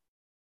word.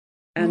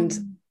 And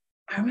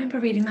I remember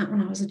reading that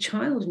when I was a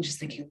child and just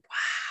thinking,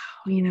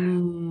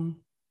 wow,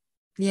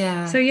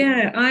 Yeah. So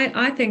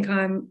I think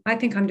I'm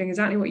doing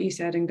exactly what you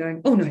said, and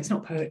going, oh no, it's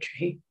not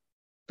poetry.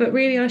 But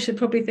really I should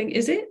probably think,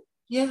 is it?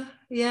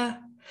 Yeah.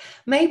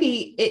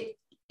 Maybe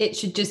it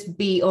should just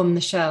be on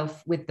the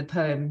shelf with the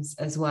poems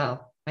as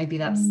well. Maybe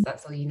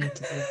that's all you need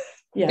to do.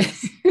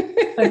 Yes,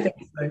 I think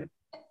so.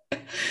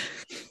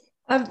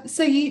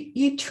 So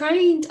you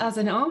trained as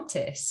an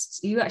artist.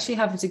 You actually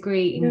have a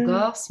degree in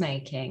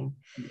glassmaking,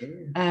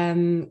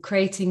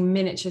 creating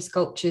miniature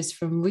sculptures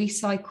from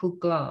recycled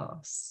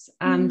glass,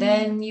 and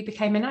then you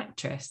became an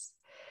actress.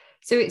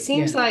 So it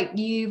seems like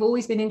you've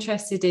always been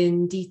interested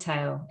in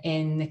detail,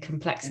 in the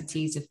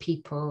complexities of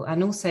people,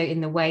 and also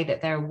in the way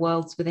that there are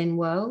worlds within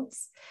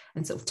worlds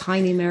and sort of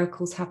tiny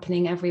miracles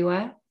happening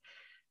everywhere.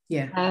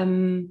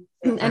 And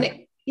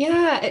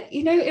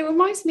it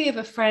reminds me of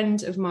a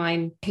friend of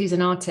mine who's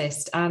an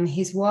artist, and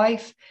his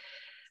wife,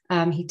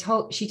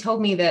 she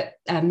told me that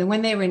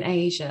when they were in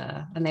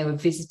Asia and they were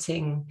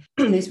visiting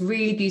this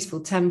really beautiful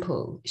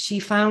temple,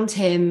 she found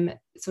him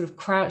sort of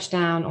crouched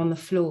down on the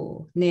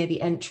floor near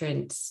the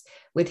entrance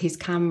with his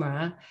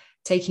camera,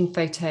 taking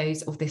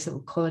photos of this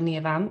little colony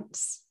of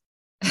ants.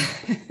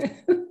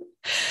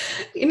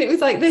 And it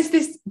was like, there's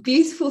this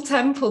beautiful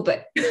temple,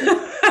 but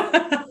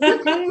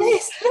look at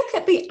this, look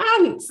at the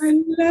ants. I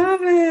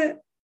love it.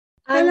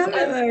 I love it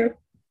though.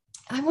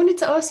 I wanted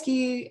to ask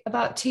you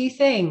about two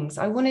things.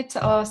 I wanted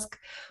to ask,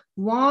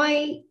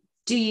 why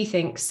do you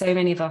think so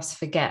many of us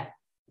forget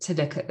to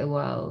look at the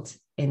world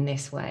in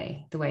this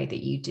way, the way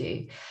that you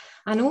do?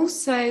 And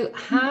also,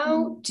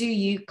 how do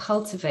you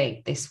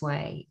cultivate this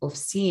way of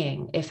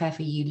seeing if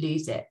ever you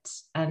lose it?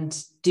 And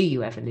do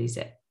you ever lose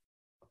it?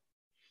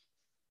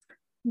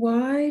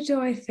 Why do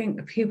I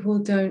think people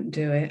don't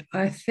do it?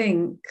 I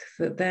think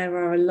that there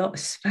are a lot,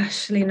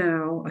 especially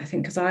now, I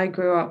think because I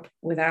grew up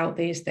without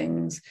these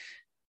things.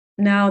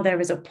 Now there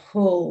is a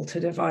pull to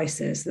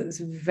devices that's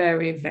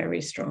very,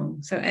 very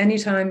strong. So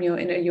anytime you're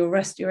in a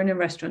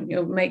restaurant,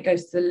 your mate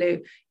goes to the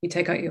loo, you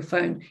take out your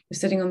phone, you're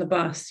sitting on the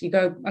bus, you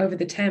go over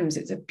the Thames,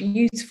 it's a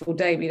beautiful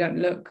day, but you don't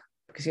look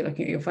because you're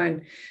looking at your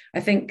phone. I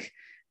think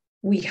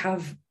we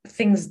have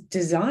things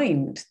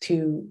designed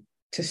to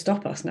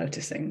stop us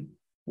noticing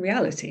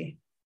reality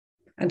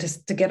and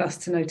to get us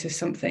to notice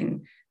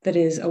something that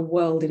is a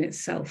world in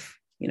itself,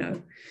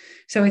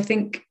 So I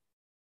think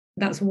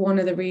that's one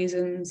of the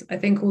reasons. I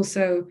think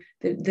also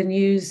the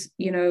news,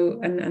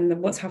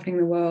 and what's happening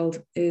in the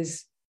world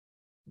is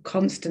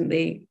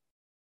constantly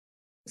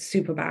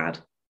super bad,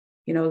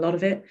 a lot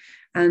of it.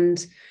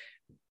 And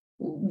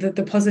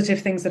the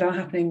positive things that are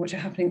happening, which are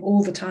happening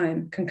all the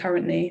time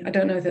concurrently, I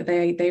don't know that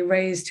they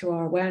raise to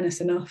our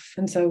awareness enough.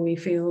 And so we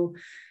feel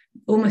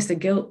almost a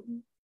guilt,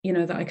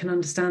 that I can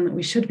understand that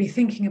we should be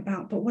thinking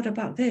about, but what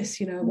about this?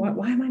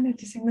 Why am I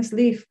noticing this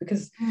leaf?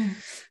 Because,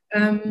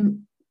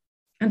 and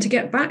to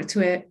get back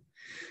to it,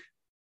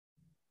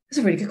 that's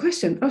a really good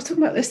question. I was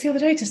talking about this the other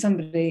day to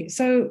somebody.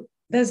 So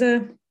there's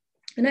an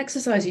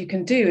exercise you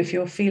can do if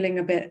you're feeling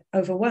a bit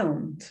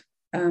overwhelmed,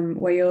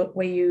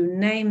 where you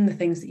name the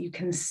things that you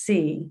can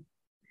see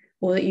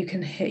or that you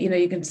can hit,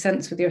 you can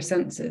sense with your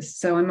senses.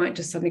 So I might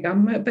just suddenly go,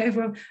 I'm a bit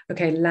overwhelmed.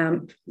 Okay,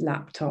 lamp,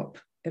 laptop,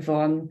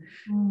 Yvonne,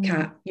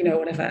 cat,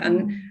 whatever.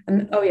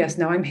 And oh yes,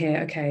 now I'm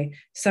here. Okay.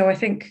 So I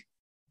think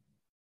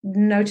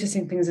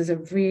noticing things is a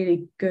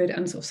really good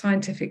and sort of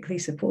scientifically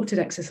supported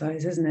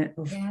exercise, isn't it?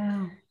 Of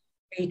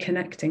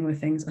reconnecting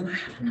with things. And I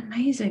had an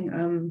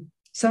amazing,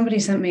 somebody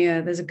sent me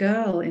there's a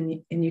girl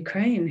in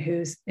Ukraine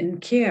who's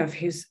in Kiev,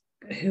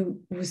 who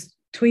was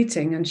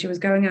tweeting, and she was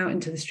going out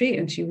into the street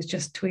and she was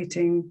just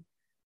tweeting,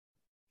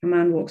 a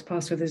man walks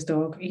past with his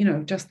dog,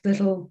 just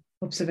little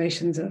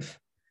observations of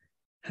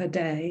her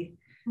day.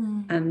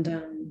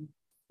 And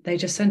they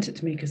just sent it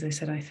to me because they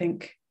said, I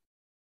think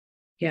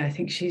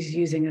she's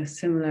using a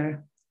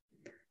similar,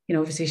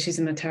 obviously she's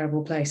in a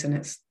terrible place and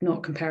it's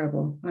not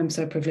comparable. I'm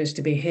so privileged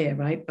to be here,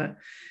 right? But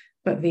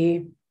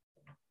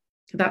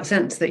that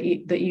sense that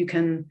you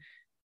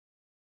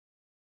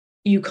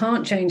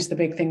can't change the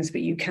big things,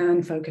 but you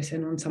can focus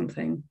in on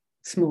something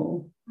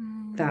small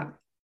that,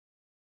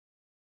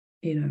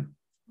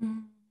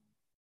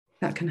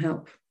 that can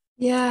help.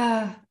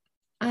 Yeah.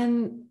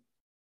 And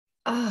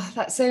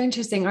that's so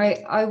interesting.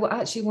 I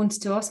actually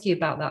wanted to ask you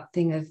about that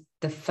thing of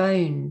the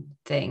phone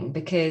thing,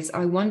 because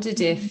I wondered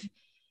if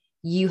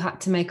you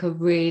had to make a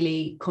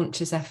really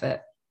conscious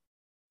effort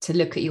to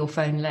look at your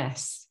phone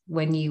less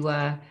when you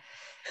were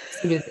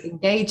sort of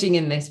engaging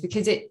in this,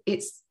 because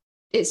it's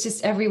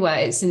just everywhere.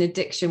 It's an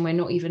addiction. We're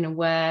not even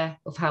aware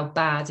of how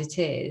bad it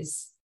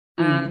is.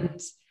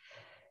 And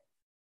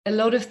a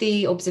lot of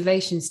the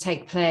observations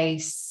take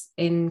place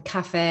in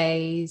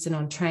cafes and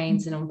on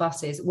trains and on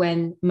buses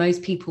when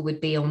most people would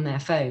be on their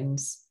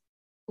phones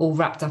all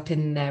wrapped up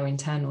in their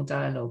internal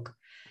dialogue.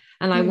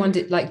 And I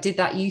wondered, did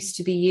that used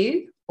to be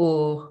you,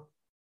 or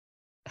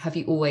have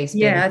you always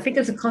been? I think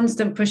it's a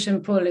constant push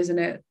and pull, isn't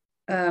it?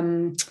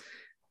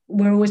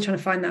 We're always trying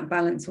to find that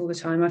balance all the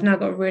time. I've now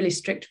got a really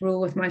strict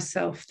rule with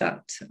myself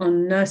that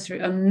on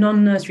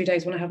non-nursery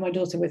days, when I have my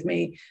daughter with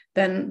me,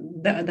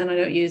 then I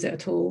don't use it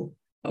at all.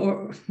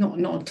 Or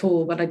not at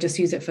all, but I just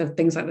use it for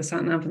things like the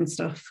sat nav and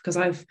stuff, because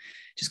I've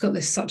just got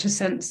such a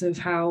sense of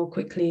how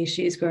quickly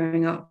she is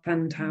growing up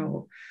and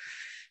how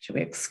she'll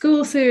be at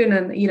school soon,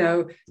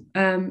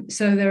 and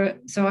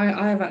so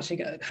I've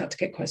actually had to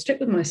get quite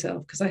strict with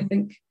myself, because I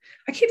think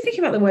I keep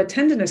thinking about the word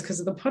tenderness because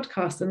of the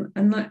podcast,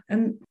 and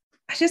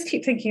I just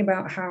keep thinking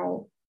about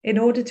how, in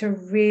order to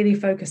really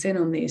focus in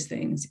on these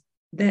things,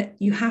 that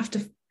you have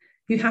to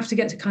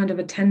get to kind of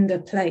a tender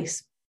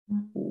place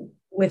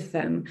with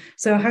them.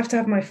 So I have to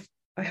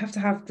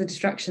have the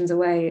distractions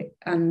away,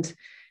 and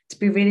to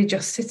be really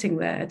just sitting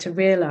there to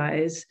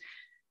realize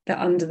that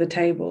under the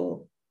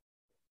table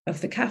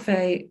of the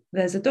cafe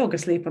there's a dog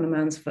asleep on a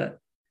man's foot,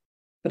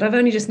 but I've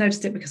only just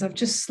noticed it because I've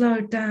just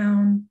slowed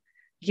down,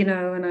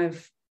 and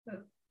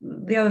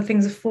the other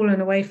things have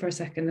fallen away for a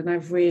second, and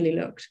I've really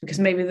looked, because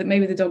maybe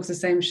the dog's the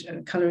same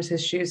color as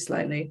his shoes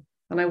slightly,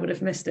 and I would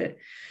have missed it.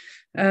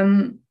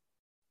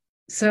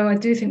 So I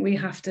do think we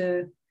have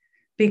to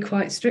be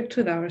quite strict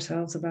with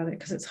ourselves about it,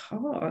 because it's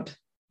hard.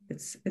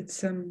 It's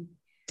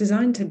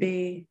designed to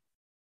be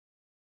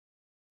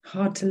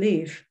hard to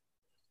leave.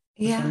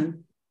 Yeah,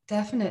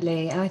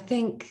 definitely. And I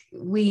think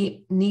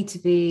we need to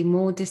be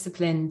more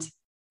disciplined,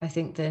 I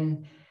think,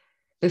 than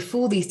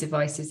before these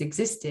devices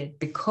existed,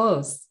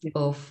 because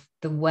of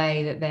the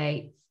way that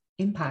they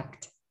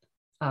impact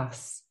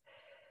us.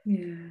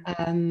 Yeah.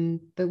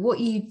 But what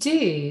you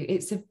do,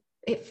 it's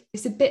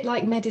a bit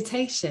like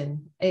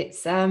meditation.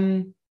 It's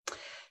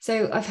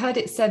so I've heard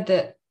it said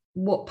that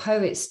what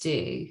poets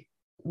do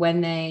when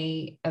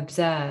they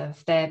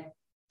observe, they're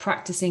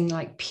practicing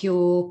like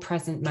pure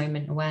present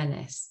moment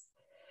awareness.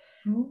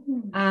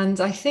 Ooh. And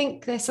I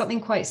think there's something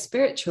quite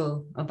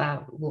spiritual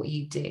about what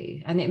you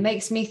do. And it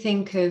makes me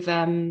think of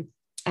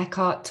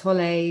Eckhart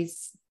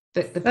Tolle's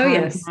book, The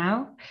Power of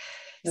Now.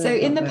 So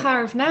in The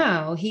Power of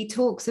Now, he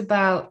talks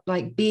about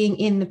like being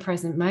in the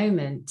present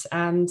moment.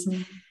 And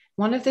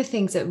one of the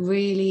things that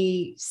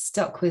really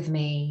stuck with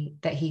me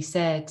that he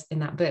said in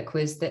that book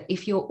was that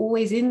if you're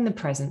always in the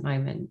present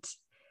moment,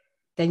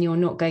 then you're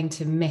not going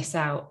to miss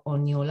out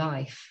on your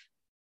life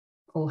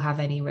or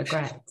have any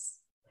regrets.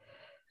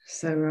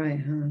 So right,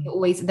 huh? You're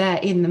always there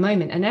in the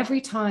moment. And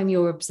every time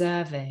you're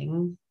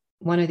observing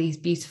one of these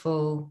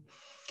beautiful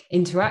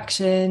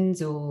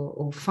interactions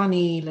or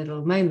funny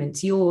little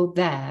moments, you're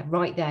there,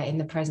 right there in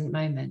the present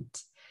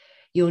moment.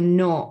 You're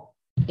not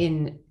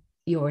in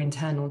your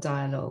internal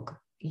dialogue.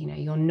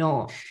 You're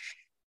not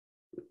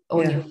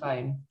on your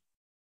phone.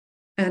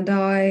 And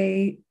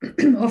I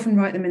often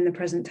write them in the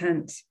present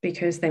tense,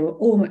 because they're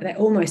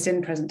almost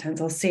in present tense.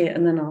 I'll see it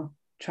and then I'll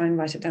try and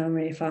write it down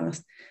really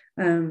fast.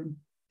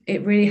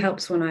 It really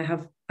helps when I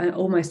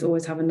almost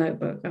always have a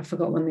notebook. I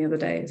forgot one the other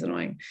day, it's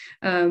annoying.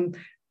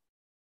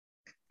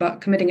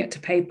 But committing it to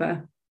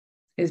paper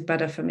is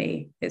better for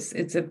me.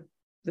 The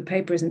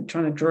paper isn't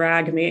trying to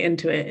drag me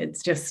into it.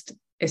 It's just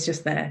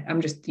there. I'm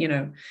just,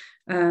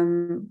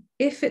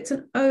 if it's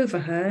an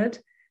overheard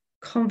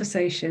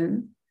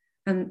conversation,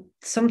 and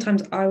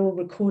sometimes I will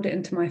record it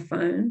into my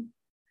phone,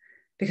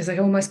 because I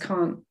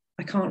can't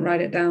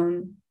write it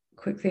down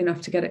quickly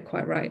enough to get it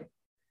quite right.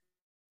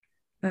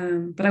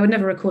 But I would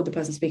never record the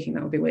person speaking.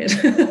 That would be weird.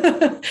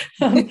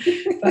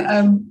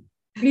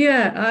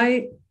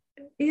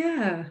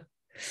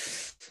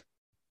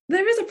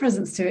 There is a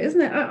presence to it,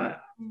 isn't it?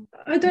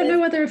 I don't know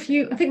whether I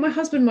think my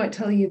husband might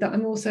tell you that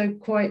I'm also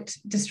quite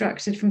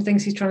distracted from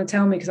things he's trying to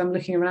tell me, because I'm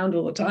looking around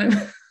all the time.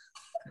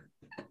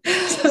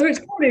 So it's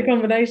probably a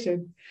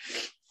combination.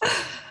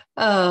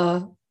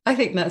 Oh, I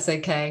think that's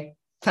okay,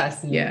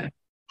 personally. Yeah,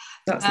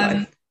 that's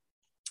life.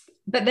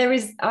 But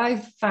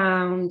I've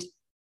found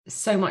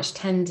so much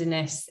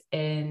tenderness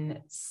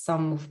in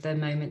some of the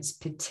moments,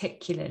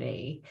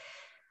 particularly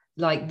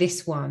like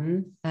this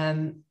one.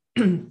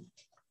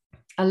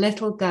 A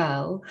little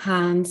girl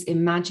hands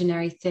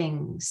imaginary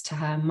things to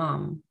her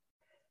mum,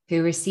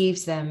 who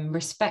receives them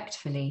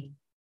respectfully,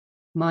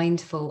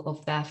 mindful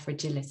of their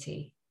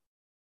fragility.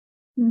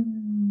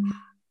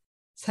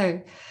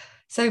 So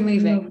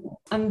moving.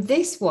 And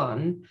this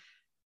one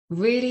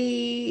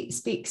really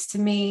speaks to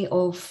me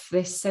of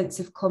this sense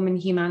of common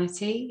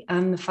humanity,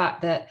 and the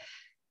fact that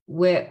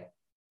we're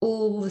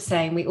all the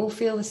same. We all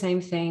feel the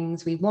same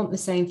things. We want the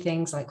same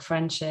things, like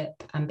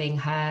friendship and being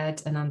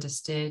heard and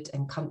understood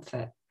and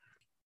comfort.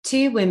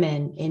 Two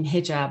women in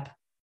hijab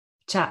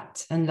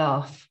chat and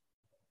laugh,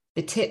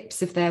 the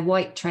tips of their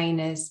white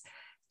trainers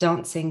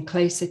dancing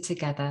closer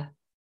together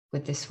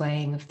with the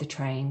swaying of the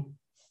train.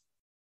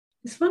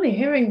 It's funny,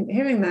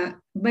 hearing that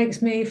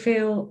makes me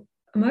feel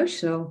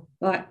emotional.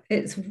 Like,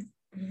 it's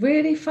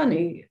really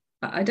funny.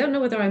 I don't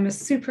know whether I'm a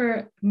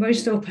super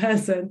emotional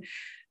person.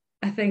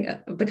 I think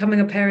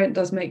becoming a parent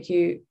does make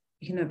you,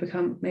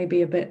 become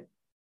maybe a bit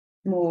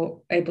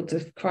more able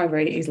to cry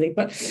very easily.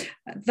 But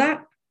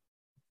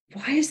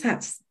why is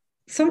that?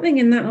 Something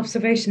in that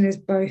observation is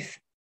both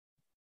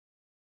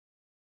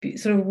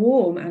sort of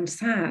warm and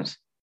sad.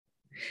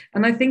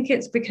 And I think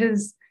it's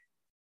because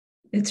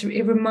it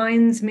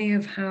reminds me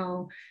of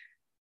how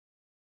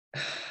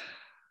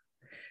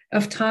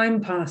of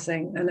time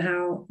passing, and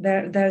how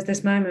there's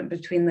this moment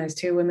between those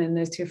two women,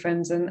 those two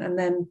friends, and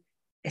then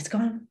it's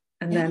gone.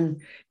 And then,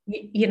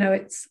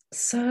 it's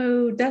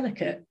so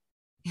delicate.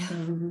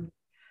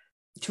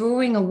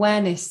 Drawing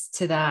awareness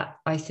to that,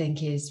 I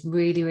think, is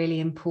really,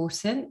 really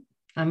important.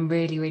 and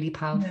really, really Yeah.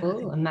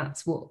 powerful. And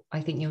that's what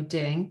I think you're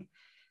doing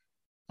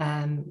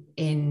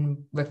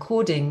in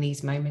recording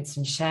these moments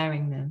and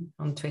sharing them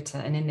on Twitter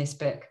and in this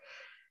book.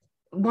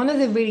 One of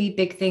the really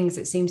big things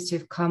that seems to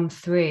have come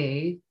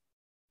through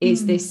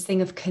is this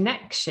thing of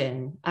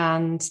connection.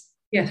 And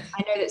Yes.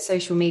 I know that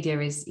social media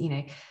is, you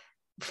know,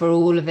 for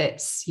all of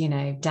its, you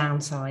know,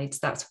 downsides,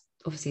 that's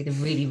obviously the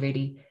really,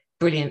 really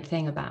brilliant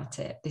thing about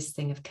it, this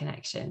thing of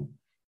connection.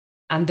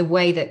 And the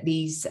way that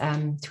these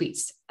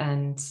tweets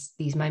and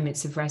these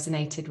moments have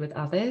resonated with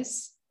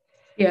others.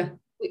 Yeah.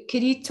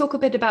 Could you talk a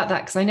bit about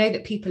that? Because I know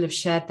that people have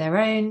shared their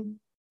own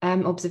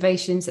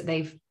observations that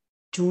they've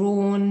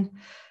drawn,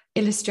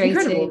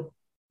 illustrated.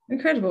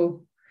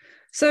 Incredible.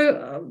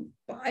 So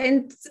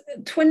in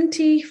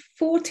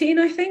 2014,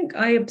 I think,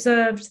 I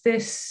observed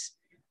this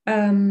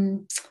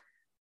woman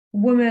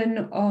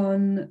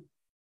on,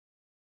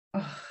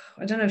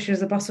 I don't know if she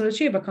was a bus or a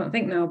tube, I can't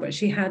think now, but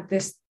she had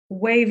this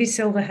wavy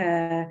silver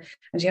hair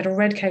and she had a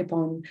red cape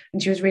on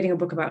and she was reading a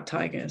book about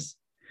tigers.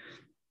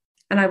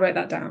 And I wrote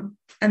that down.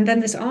 And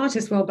then this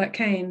artist, Welbeck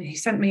Kane, he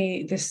sent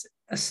me this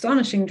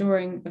astonishing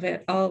drawing of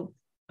it. I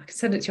can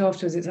send it to you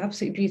afterwards. It's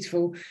absolutely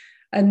beautiful.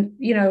 And,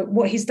 you know,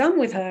 what he's done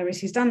with her is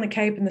he's done the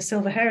cape and the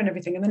silver hair and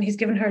everything. And then he's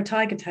given her a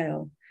tiger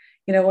tail,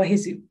 you know, while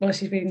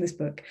she's reading this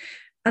book.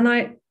 And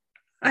I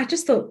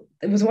just thought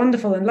it was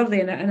wonderful and lovely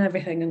and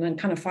everything. And then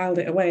kind of filed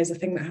it away as a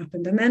thing that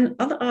happened. And then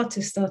other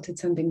artists started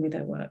sending me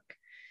their work.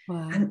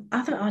 Wow. And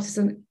other artists,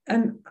 and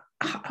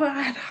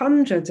I had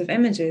hundreds of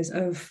images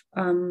of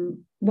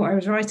what I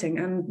was writing,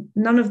 and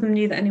none of them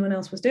knew that anyone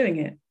else was doing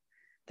it.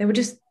 They were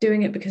just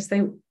doing it because they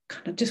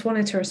kind of just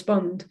wanted to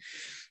respond.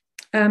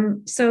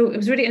 So it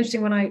was really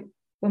interesting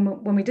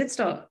when we did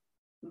start,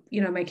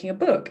 you know, making a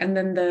book, and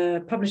then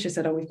the publisher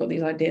said, "Oh, we've got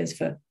these ideas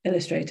for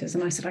illustrators,"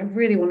 and I said, "I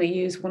really want to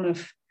use one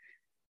of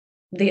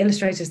the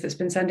illustrators that's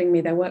been sending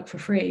me their work for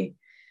free,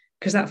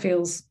 because that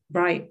feels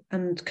right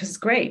and because it's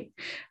great."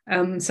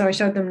 So I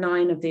showed them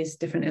 9 of these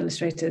different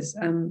illustrators,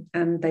 and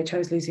they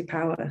chose Lucy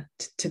Power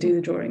to do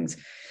the drawings.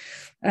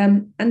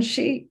 And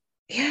I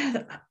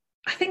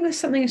think there's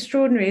something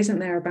extraordinary, isn't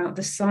there, about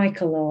the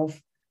cycle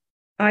of,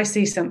 I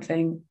see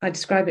something, I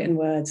describe it in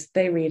words,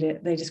 they read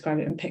it, they describe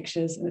it in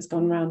pictures, and it's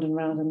gone round and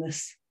round in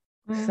this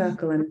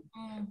circle. And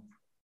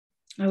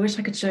I wish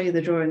I could show you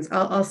the drawings.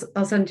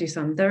 I'll send you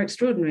some. They're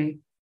extraordinary.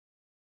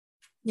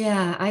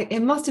 Yeah,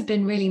 it must have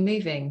been really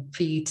moving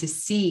for you to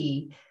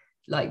see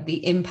like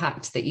the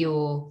impact that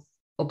your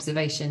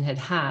observation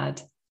had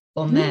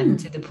on them,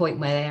 to the point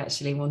where they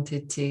actually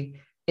wanted to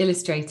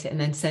illustrate it and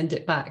then send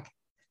it back.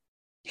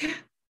 Yeah,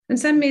 and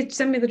send me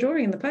the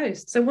drawing in the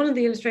post. So one of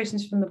the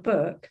illustrations from the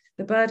book,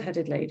 the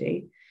bird-headed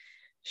lady,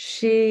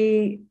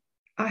 I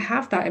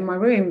have that in my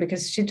room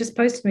because she just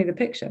posted me the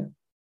picture.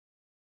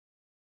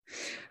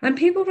 And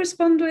people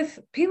respond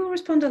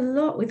a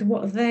lot with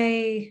what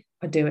they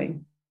are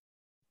doing.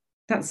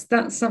 That's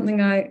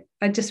something I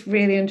just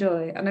really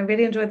enjoy, and I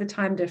really enjoy the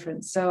time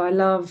difference. So I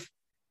love,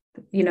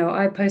 you know,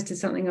 I posted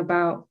something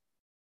about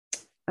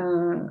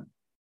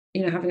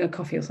you know, having a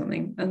coffee or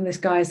something, and this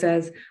guy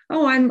says,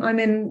 "Oh, I'm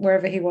in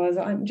wherever he was.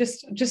 I'm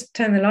just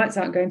turn the lights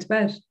out and going to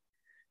bed,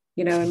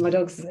 you know, and my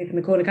dog's asleep in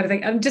the corner," kind of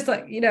thing. I'm just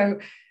like, you know,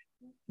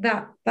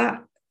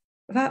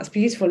 that's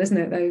beautiful, isn't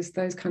it?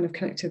 Those kind of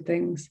connected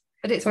things.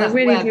 But it's so I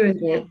really do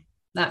enjoy it.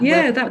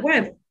 That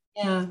web.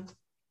 Yeah,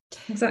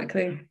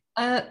 exactly.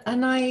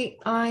 And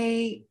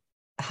I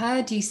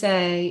heard you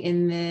say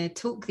in the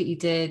talk that you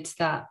did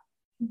that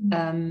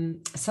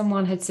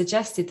someone had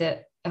suggested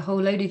that a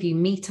whole load of you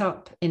meet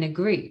up in a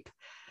group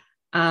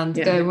and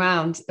go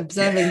around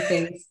observing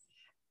things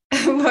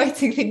and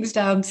writing things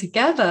down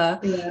together.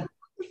 Yeah.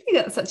 I think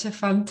that's such a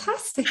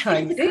fantastic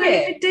idea. It's a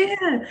great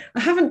idea. I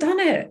haven't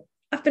done it.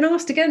 I've been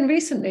asked again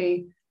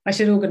recently. I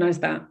should organise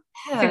that.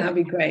 Yeah. I think that'd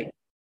be great.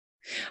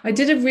 I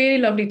did a really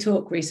lovely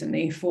talk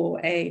recently for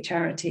a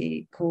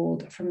charity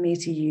called From Me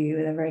to You.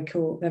 They're very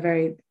cool. They're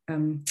very,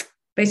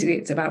 basically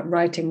it's about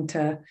writing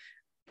to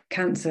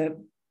cancer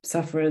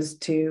sufferers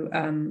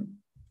to,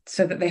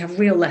 so that they have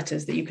real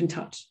letters that you can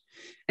touch.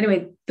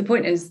 Anyway, the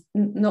point is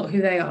not who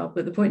they are,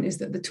 but the point is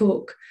that the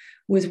talk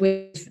was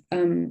with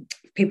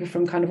people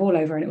from kind of all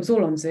over, and it was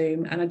all on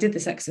Zoom. And I did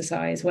this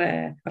exercise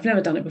where I've never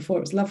done it before.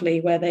 It was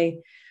lovely, where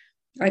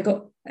I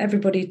got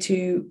everybody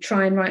to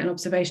try and write an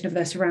observation of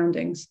their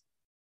surroundings,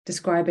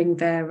 describing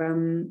their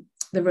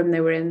the room they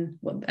were in,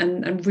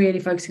 and really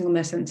focusing on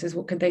their senses.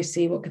 What could they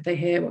see? What could they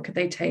hear? What could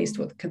they taste?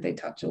 What could they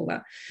touch? All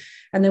that.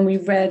 And then we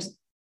read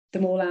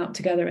them all out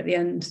together at the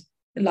end,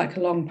 like a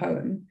long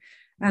poem.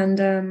 And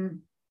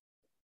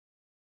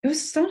it was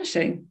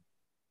astonishing.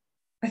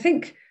 I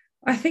think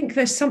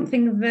there's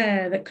something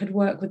there that could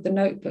work with the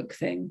notebook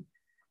thing,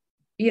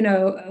 you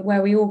know,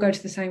 where we all go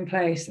to the same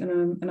place,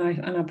 and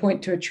I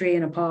point to a tree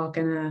in a park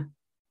and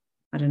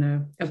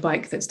a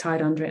bike that's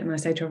tied under it, and I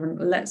say to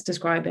everyone, let's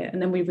describe it,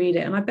 and then we read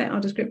it. And I bet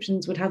our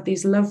descriptions would have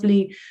these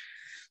lovely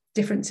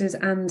differences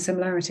and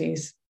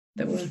similarities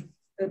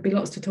there'd be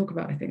lots to talk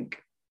about, I think.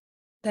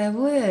 There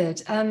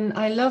would. And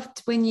I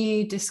loved when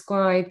you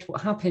described what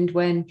happened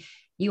when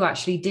you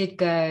actually did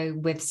go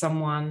with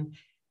someone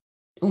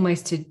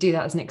almost to do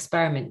that as an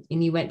experiment,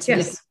 and you went to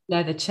lift a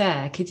leather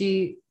chair. Could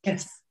you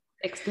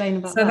explain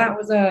about that? So that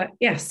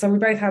was so we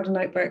both had a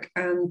notebook,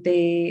 and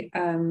the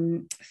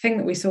thing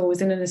that we saw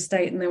was in an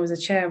estate, and there was a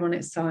chair on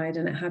its side,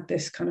 and it had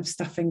this kind of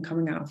stuffing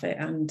coming out of it,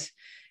 and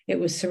it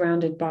was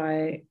surrounded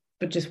by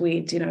just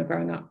weeds,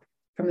 growing up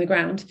from the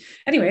ground.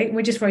 Anyway,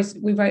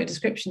 we wrote a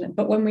description,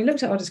 but when we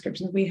looked at our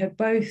descriptions, we had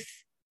both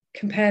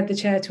compared the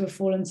chair to a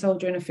fallen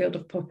soldier in a field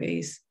of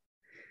poppies,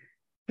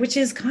 which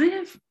is kind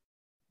of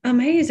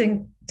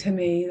amazing to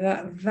me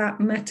that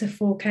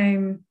metaphor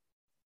came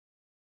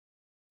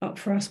up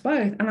for us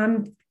both.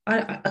 And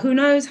I who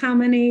knows how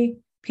many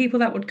people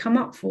that would come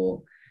up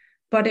for,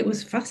 but it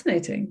was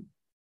fascinating.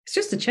 It's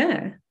just a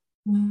chair,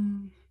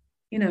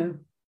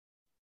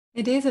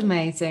 It is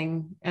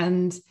amazing.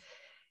 And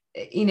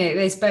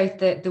there's both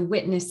the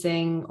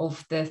witnessing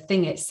of the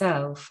thing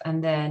itself,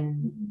 and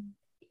then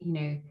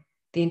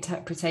the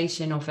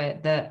interpretation of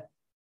it, that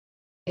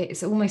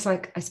it's almost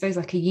like, I suppose,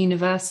 like a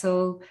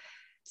universal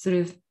sort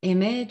of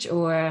image,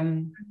 or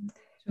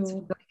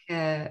like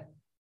a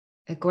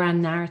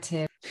grand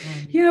narrative.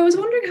 I was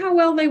wondering how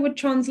well they would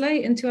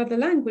translate into other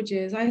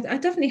languages. I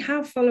definitely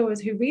have followers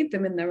who read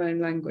them in their own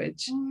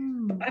language.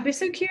 But I'd be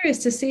so curious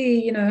to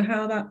see,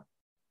 how that,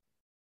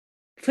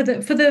 for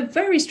the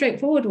very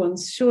straightforward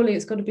ones, surely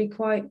it's got to be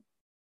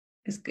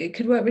it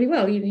could work really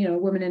well. A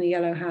woman in a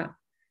yellow hat,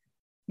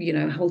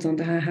 holds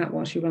onto her hat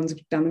while she runs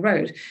down the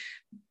road.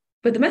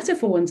 But the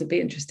metaphor ones would be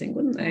interesting,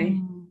 wouldn't they?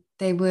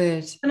 They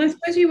would. And I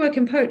suppose you work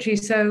in poetry,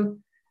 so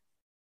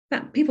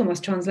that people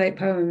must translate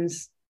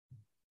poems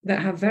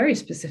that have very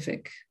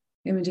specific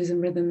images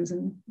and rhythms.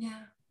 And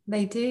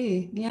they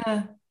do.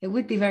 Yeah, it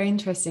would be very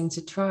interesting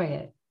to try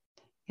it.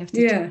 You have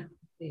to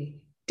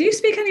Do you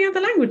speak any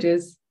other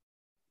languages?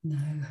 No,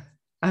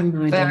 I'm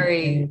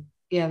very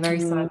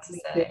sad to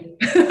say.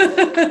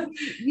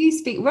 You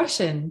speak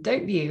Russian,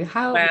 don't you?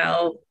 How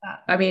well?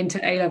 I mean,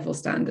 to A-level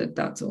standard,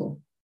 that's all.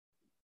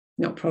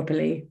 Not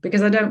properly,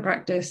 because I don't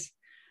practice.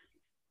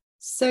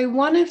 So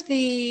one of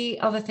the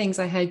other things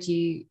I heard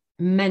you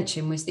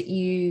mention was that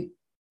you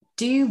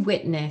do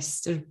witness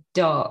sort of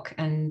dark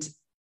and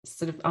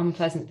sort of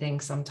unpleasant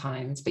things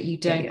sometimes, but you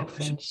don't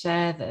often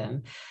share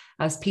them,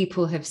 as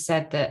people have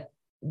said that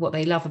what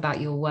they love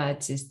about your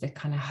words is the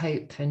kind of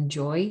hope and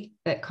joy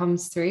that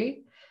comes through.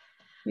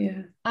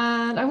 Yeah.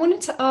 And I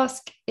wanted to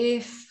ask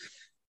if,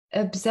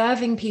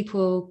 observing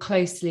people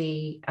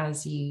closely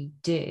as you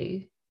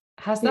do,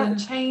 has that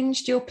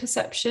changed your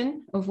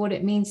perception of what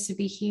it means to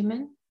be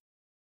human?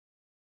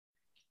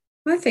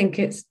 I think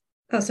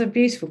that's a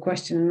beautiful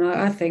question. And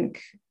I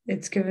think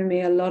it's given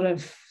me a lot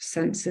of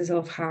senses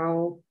of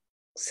how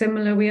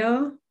similar we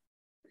are,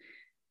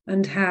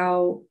 and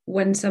how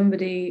when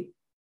somebody,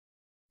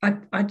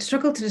 I'd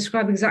struggle to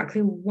describe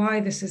exactly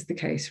why this is the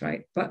case,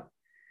 right? But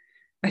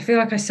I feel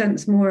like I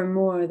sense more and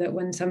more that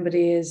when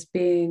somebody is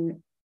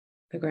being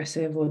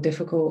aggressive or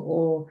difficult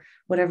or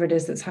whatever it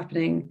is that's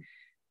happening,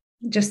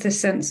 just this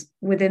sense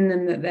within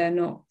them that they're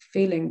not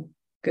feeling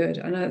good.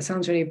 I know it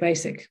sounds really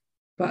basic,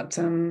 but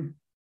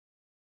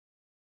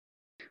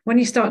when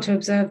you start to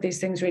observe these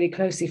things really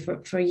closely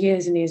for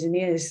years and years and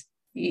years,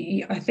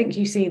 I think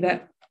you see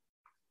that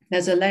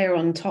there's a layer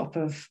on top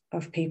of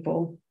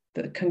people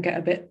that can get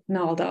a bit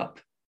gnarled up,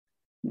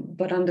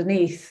 but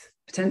underneath,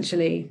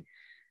 potentially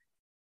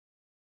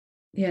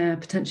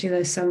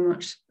there's so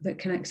much that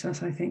connects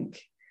us, I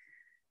think.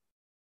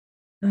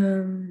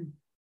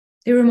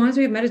 It reminds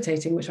me of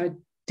meditating, which I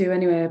do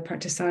anyway. I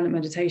practice silent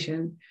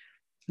meditation.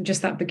 And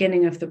just that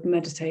beginning of the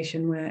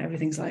meditation where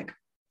everything's like,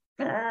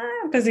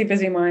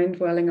 busy mind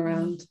whirling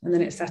around, and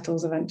then it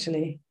settles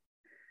eventually.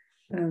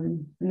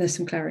 And there's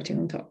some clarity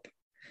on top.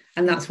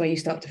 And that's where you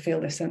start to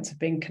feel this sense of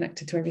being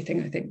connected to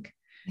everything, I think.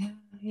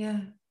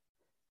 Yeah.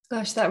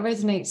 Gosh, that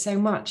resonates so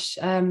much.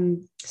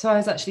 So I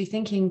was actually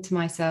thinking to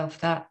myself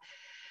that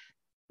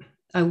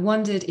I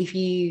wondered if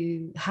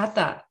you had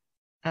that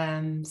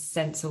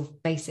sense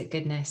of basic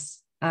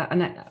goodness.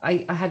 And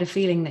I had a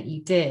feeling that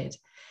you did.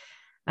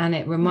 And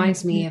it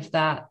reminds me of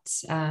that,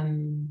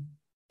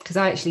 because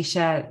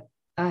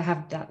I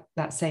have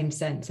that same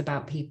sense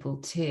about people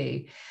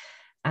too.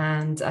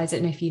 And I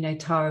don't know if you know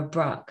Tara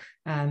Brach,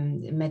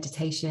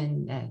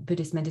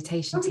 Buddhist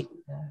meditation teacher.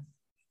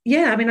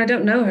 Yeah, I mean, I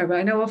don't know her, but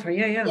I know of her.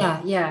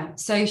 Yeah.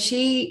 So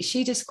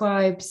she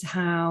describes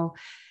how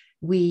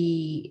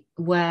people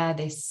wear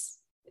this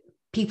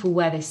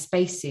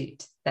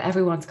spacesuit, that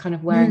everyone's kind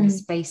of wearing a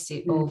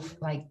spacesuit of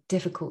like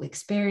difficult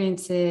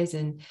experiences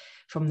and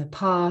from the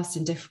past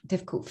and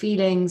difficult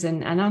feelings,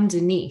 and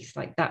underneath,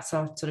 like, that's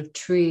our sort of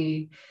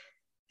true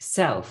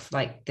self,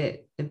 like the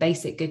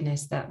basic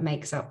goodness that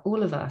makes up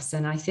all of us.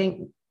 And I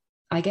think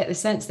I get the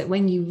sense that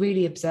when you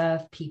really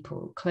observe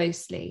people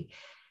closely,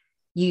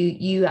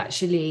 you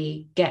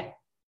actually get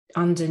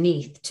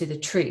underneath to the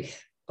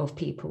truth of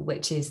people,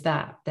 which is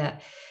that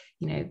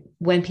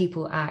when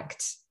people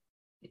act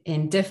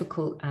in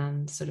difficult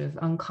and sort of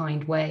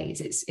unkind ways,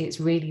 it's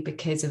really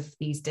because of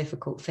these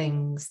difficult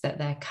things that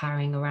they're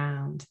carrying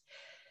around,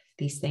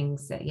 these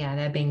things that, yeah,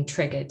 they're being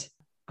triggered.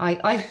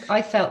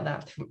 I felt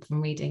that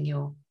from reading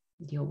your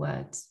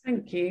words.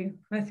 Thank you.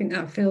 I think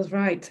that feels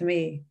right to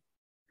me.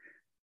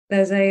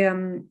 There's a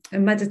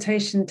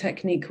meditation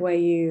technique where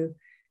you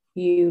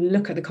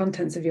look at the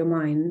contents of your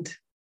mind,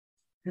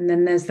 and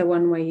then there's the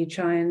one where you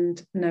try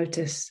and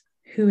notice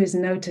who is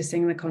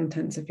noticing the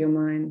contents of your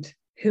mind,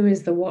 who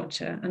is the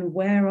watcher, and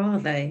where are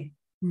they?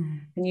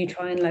 And you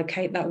try and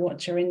locate that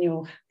watcher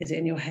is it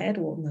in your head?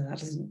 Well, no, that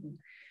doesn't.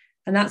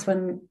 And that's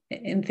when,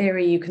 in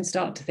theory, you can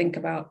start to think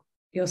about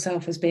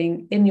yourself as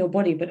being in your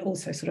body, but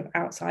also sort of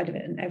outside of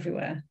it and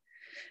everywhere.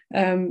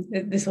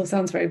 This all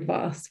sounds very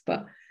vast,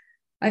 but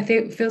I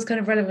think it feels kind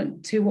of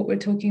relevant to what we're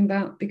talking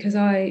about, because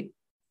I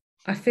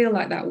feel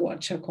like that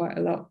watcher quite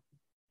a lot,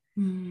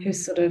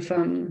 who's sort of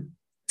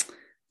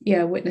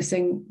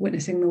witnessing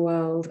the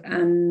world.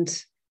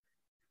 And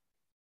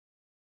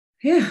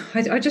yeah,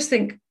 I just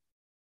think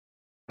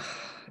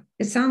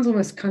it sounds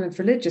almost kind of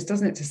religious,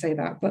 doesn't it, to say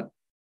that? But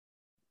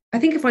I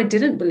think if I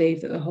didn't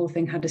believe that the whole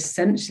thing had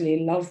essentially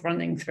love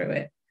running through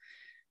it,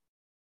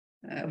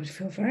 I would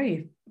feel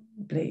very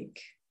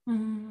bleak.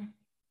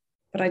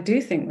 But I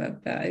do think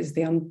that is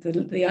the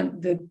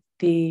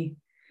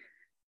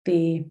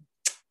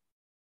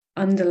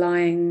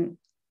underlying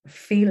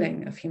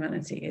feeling of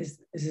humanity is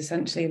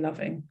essentially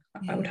loving.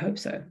 I would hope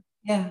so.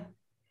 Yeah,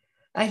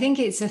 I think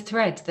it's a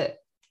thread that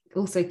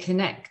also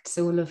connects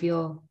all of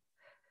your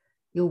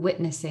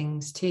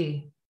witnessings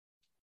too.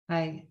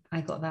 I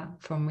got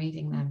that from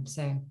reading them,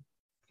 so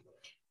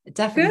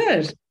definitely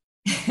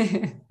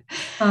good.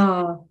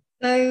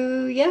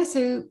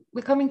 So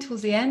we're coming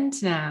towards the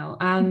end now,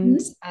 and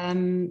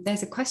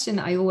there's a question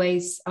that I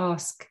always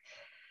ask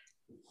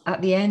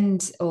at the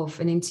end of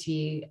an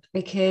interview,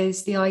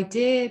 because the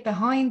idea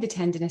behind the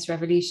tenderness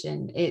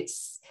revolution,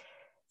 it's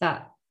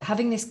that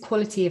having this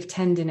quality of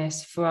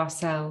tenderness for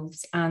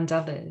ourselves and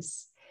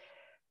others,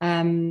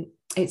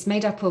 it's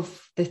made up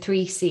of the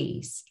 3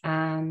 C's,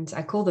 and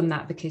I call them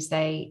that because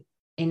they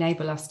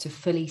enable us to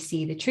fully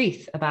see the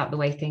truth about the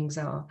way things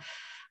are.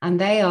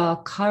 And they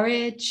are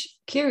courage,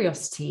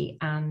 curiosity,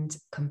 and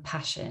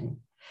compassion.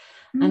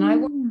 And I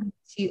want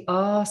to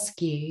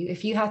ask you,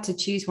 if you had to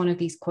choose one of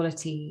these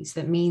qualities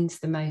that means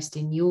the most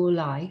in your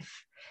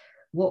life,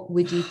 what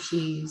would you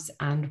choose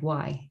and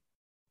why?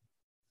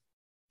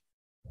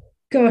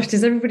 Gosh,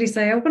 does everybody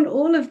say, I want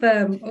all of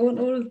them? I want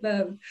all of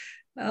them.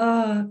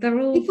 They're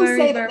all People very,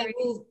 say that very...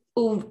 they're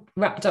all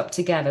wrapped up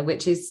together,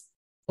 which is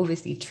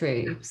obviously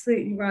true.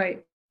 Absolutely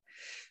right.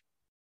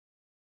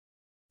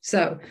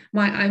 So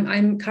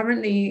I'm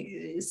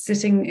currently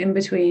sitting in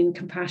between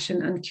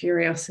compassion and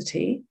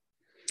curiosity.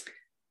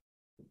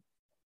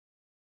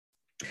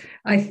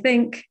 I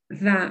think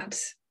that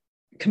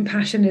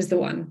compassion is the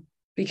one,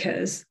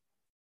 because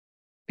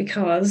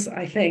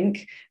I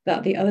think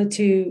that the other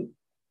 2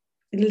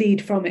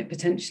 lead from it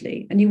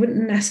potentially. And you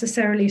wouldn't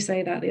necessarily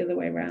say that the other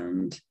way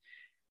around.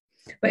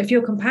 But if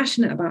you're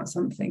compassionate about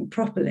something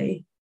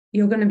properly,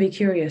 you're going to be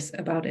curious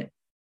about it.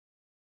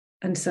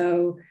 And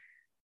so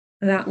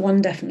that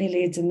one definitely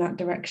leads in that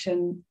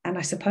direction. And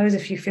I suppose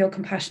if you feel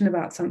compassionate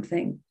about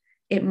something,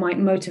 it might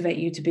motivate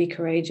you to be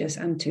courageous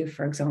and to,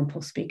 for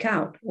example, speak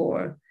out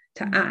or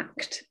to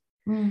act.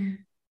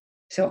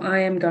 So I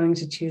am going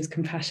to choose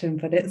compassion,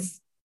 but it's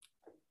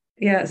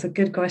a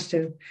good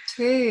question.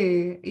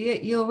 True.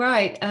 You're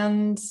right.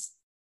 And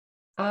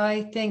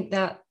I think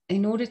that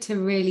in order to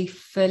really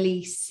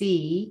fully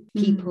see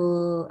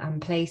people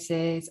and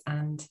places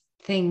and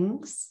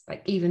things,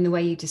 like even the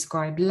way you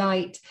describe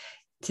light,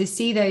 to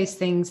see those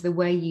things the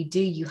way you do,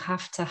 you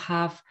have to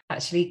have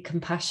actually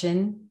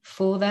compassion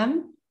for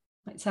them.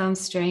 It sounds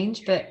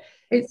strange, but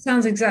it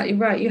sounds exactly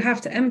right. You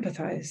have to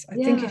empathize. I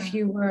think if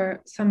you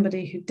were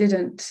somebody who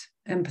didn't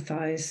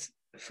empathize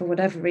for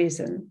whatever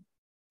reason,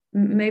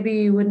 maybe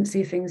you wouldn't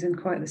see things in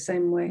quite the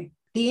same way.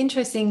 The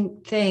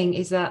interesting thing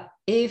is that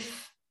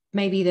if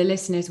maybe the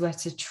listeners were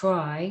to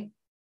try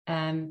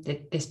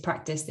this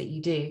practice that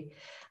you do,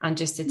 and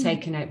just to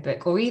take a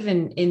notebook, or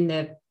even in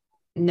the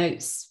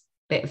notes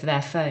bit of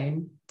their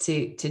phone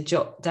to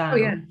jot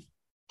down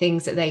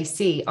things that they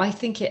see, I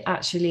think it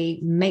actually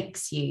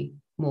makes you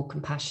more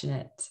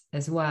compassionate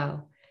as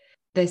well.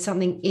 There's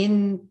something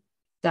in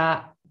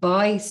that,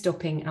 by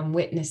stopping and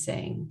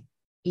witnessing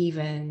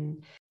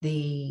even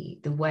the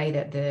way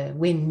that the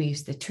wind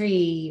moves the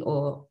tree,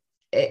 or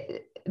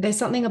there's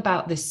something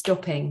about the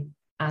stopping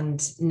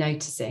and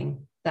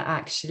noticing that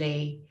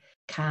actually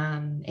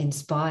can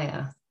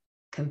inspire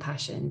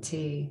compassion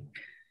too.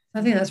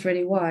 I think that's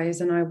really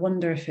wise. And I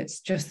wonder if it's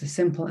just the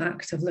simple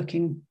act of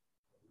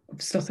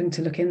stopping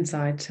to look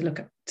inside, to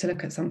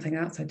look at something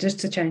outside, just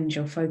to change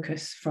your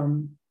focus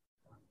from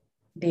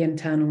the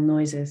internal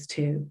noises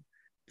to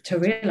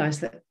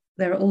realize that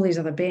there are all these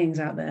other beings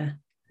out there,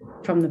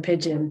 from the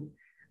pigeon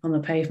on the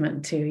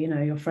pavement to,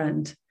 your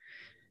friend.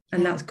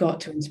 And that's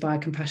got to inspire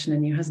compassion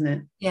in you, hasn't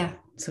it? Yeah.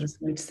 Sort of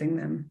noticing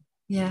them.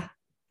 Yeah,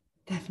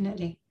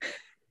 definitely.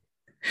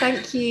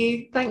 Thank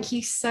you. Thank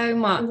you so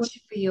much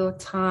for your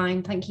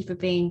time. Thank you for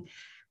being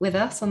with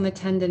us on the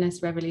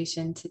Tenderness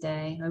Revolution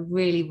today. I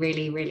really,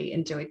 really, really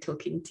enjoyed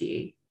talking to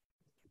you.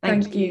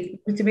 Thank you.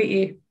 Good to meet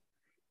you.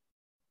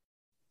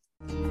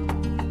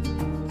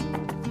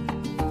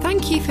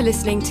 Thank you for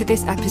listening to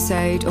this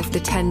episode of the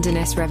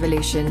Tenderness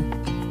Revolution.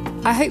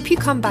 I hope you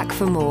come back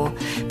for more,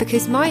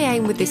 because my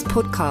aim with this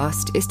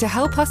podcast is to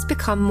help us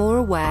become more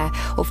aware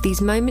of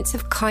these moments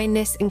of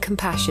kindness and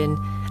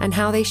compassion and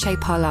how they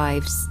shape our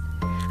lives,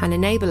 and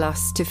enable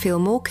us to feel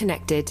more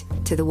connected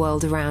to the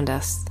world around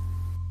us.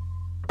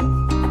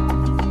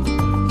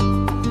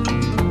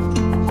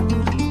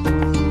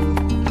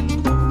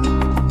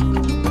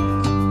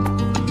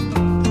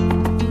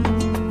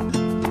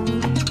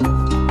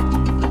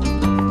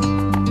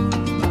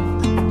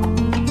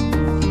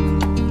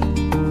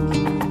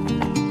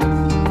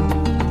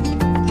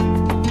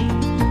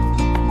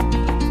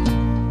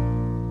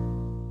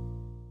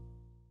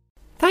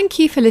 Thank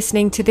you for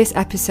listening to this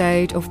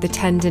episode of the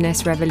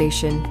Tenderness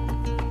Revolution.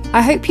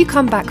 I hope you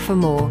come back for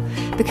more,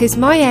 because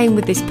my aim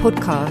with this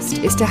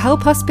podcast is to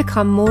help us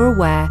become more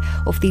aware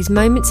of these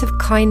moments of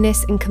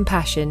kindness and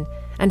compassion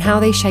and how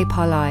they shape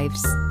our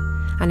lives,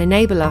 and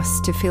enable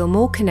us to feel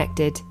more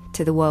connected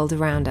to the world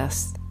around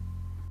us.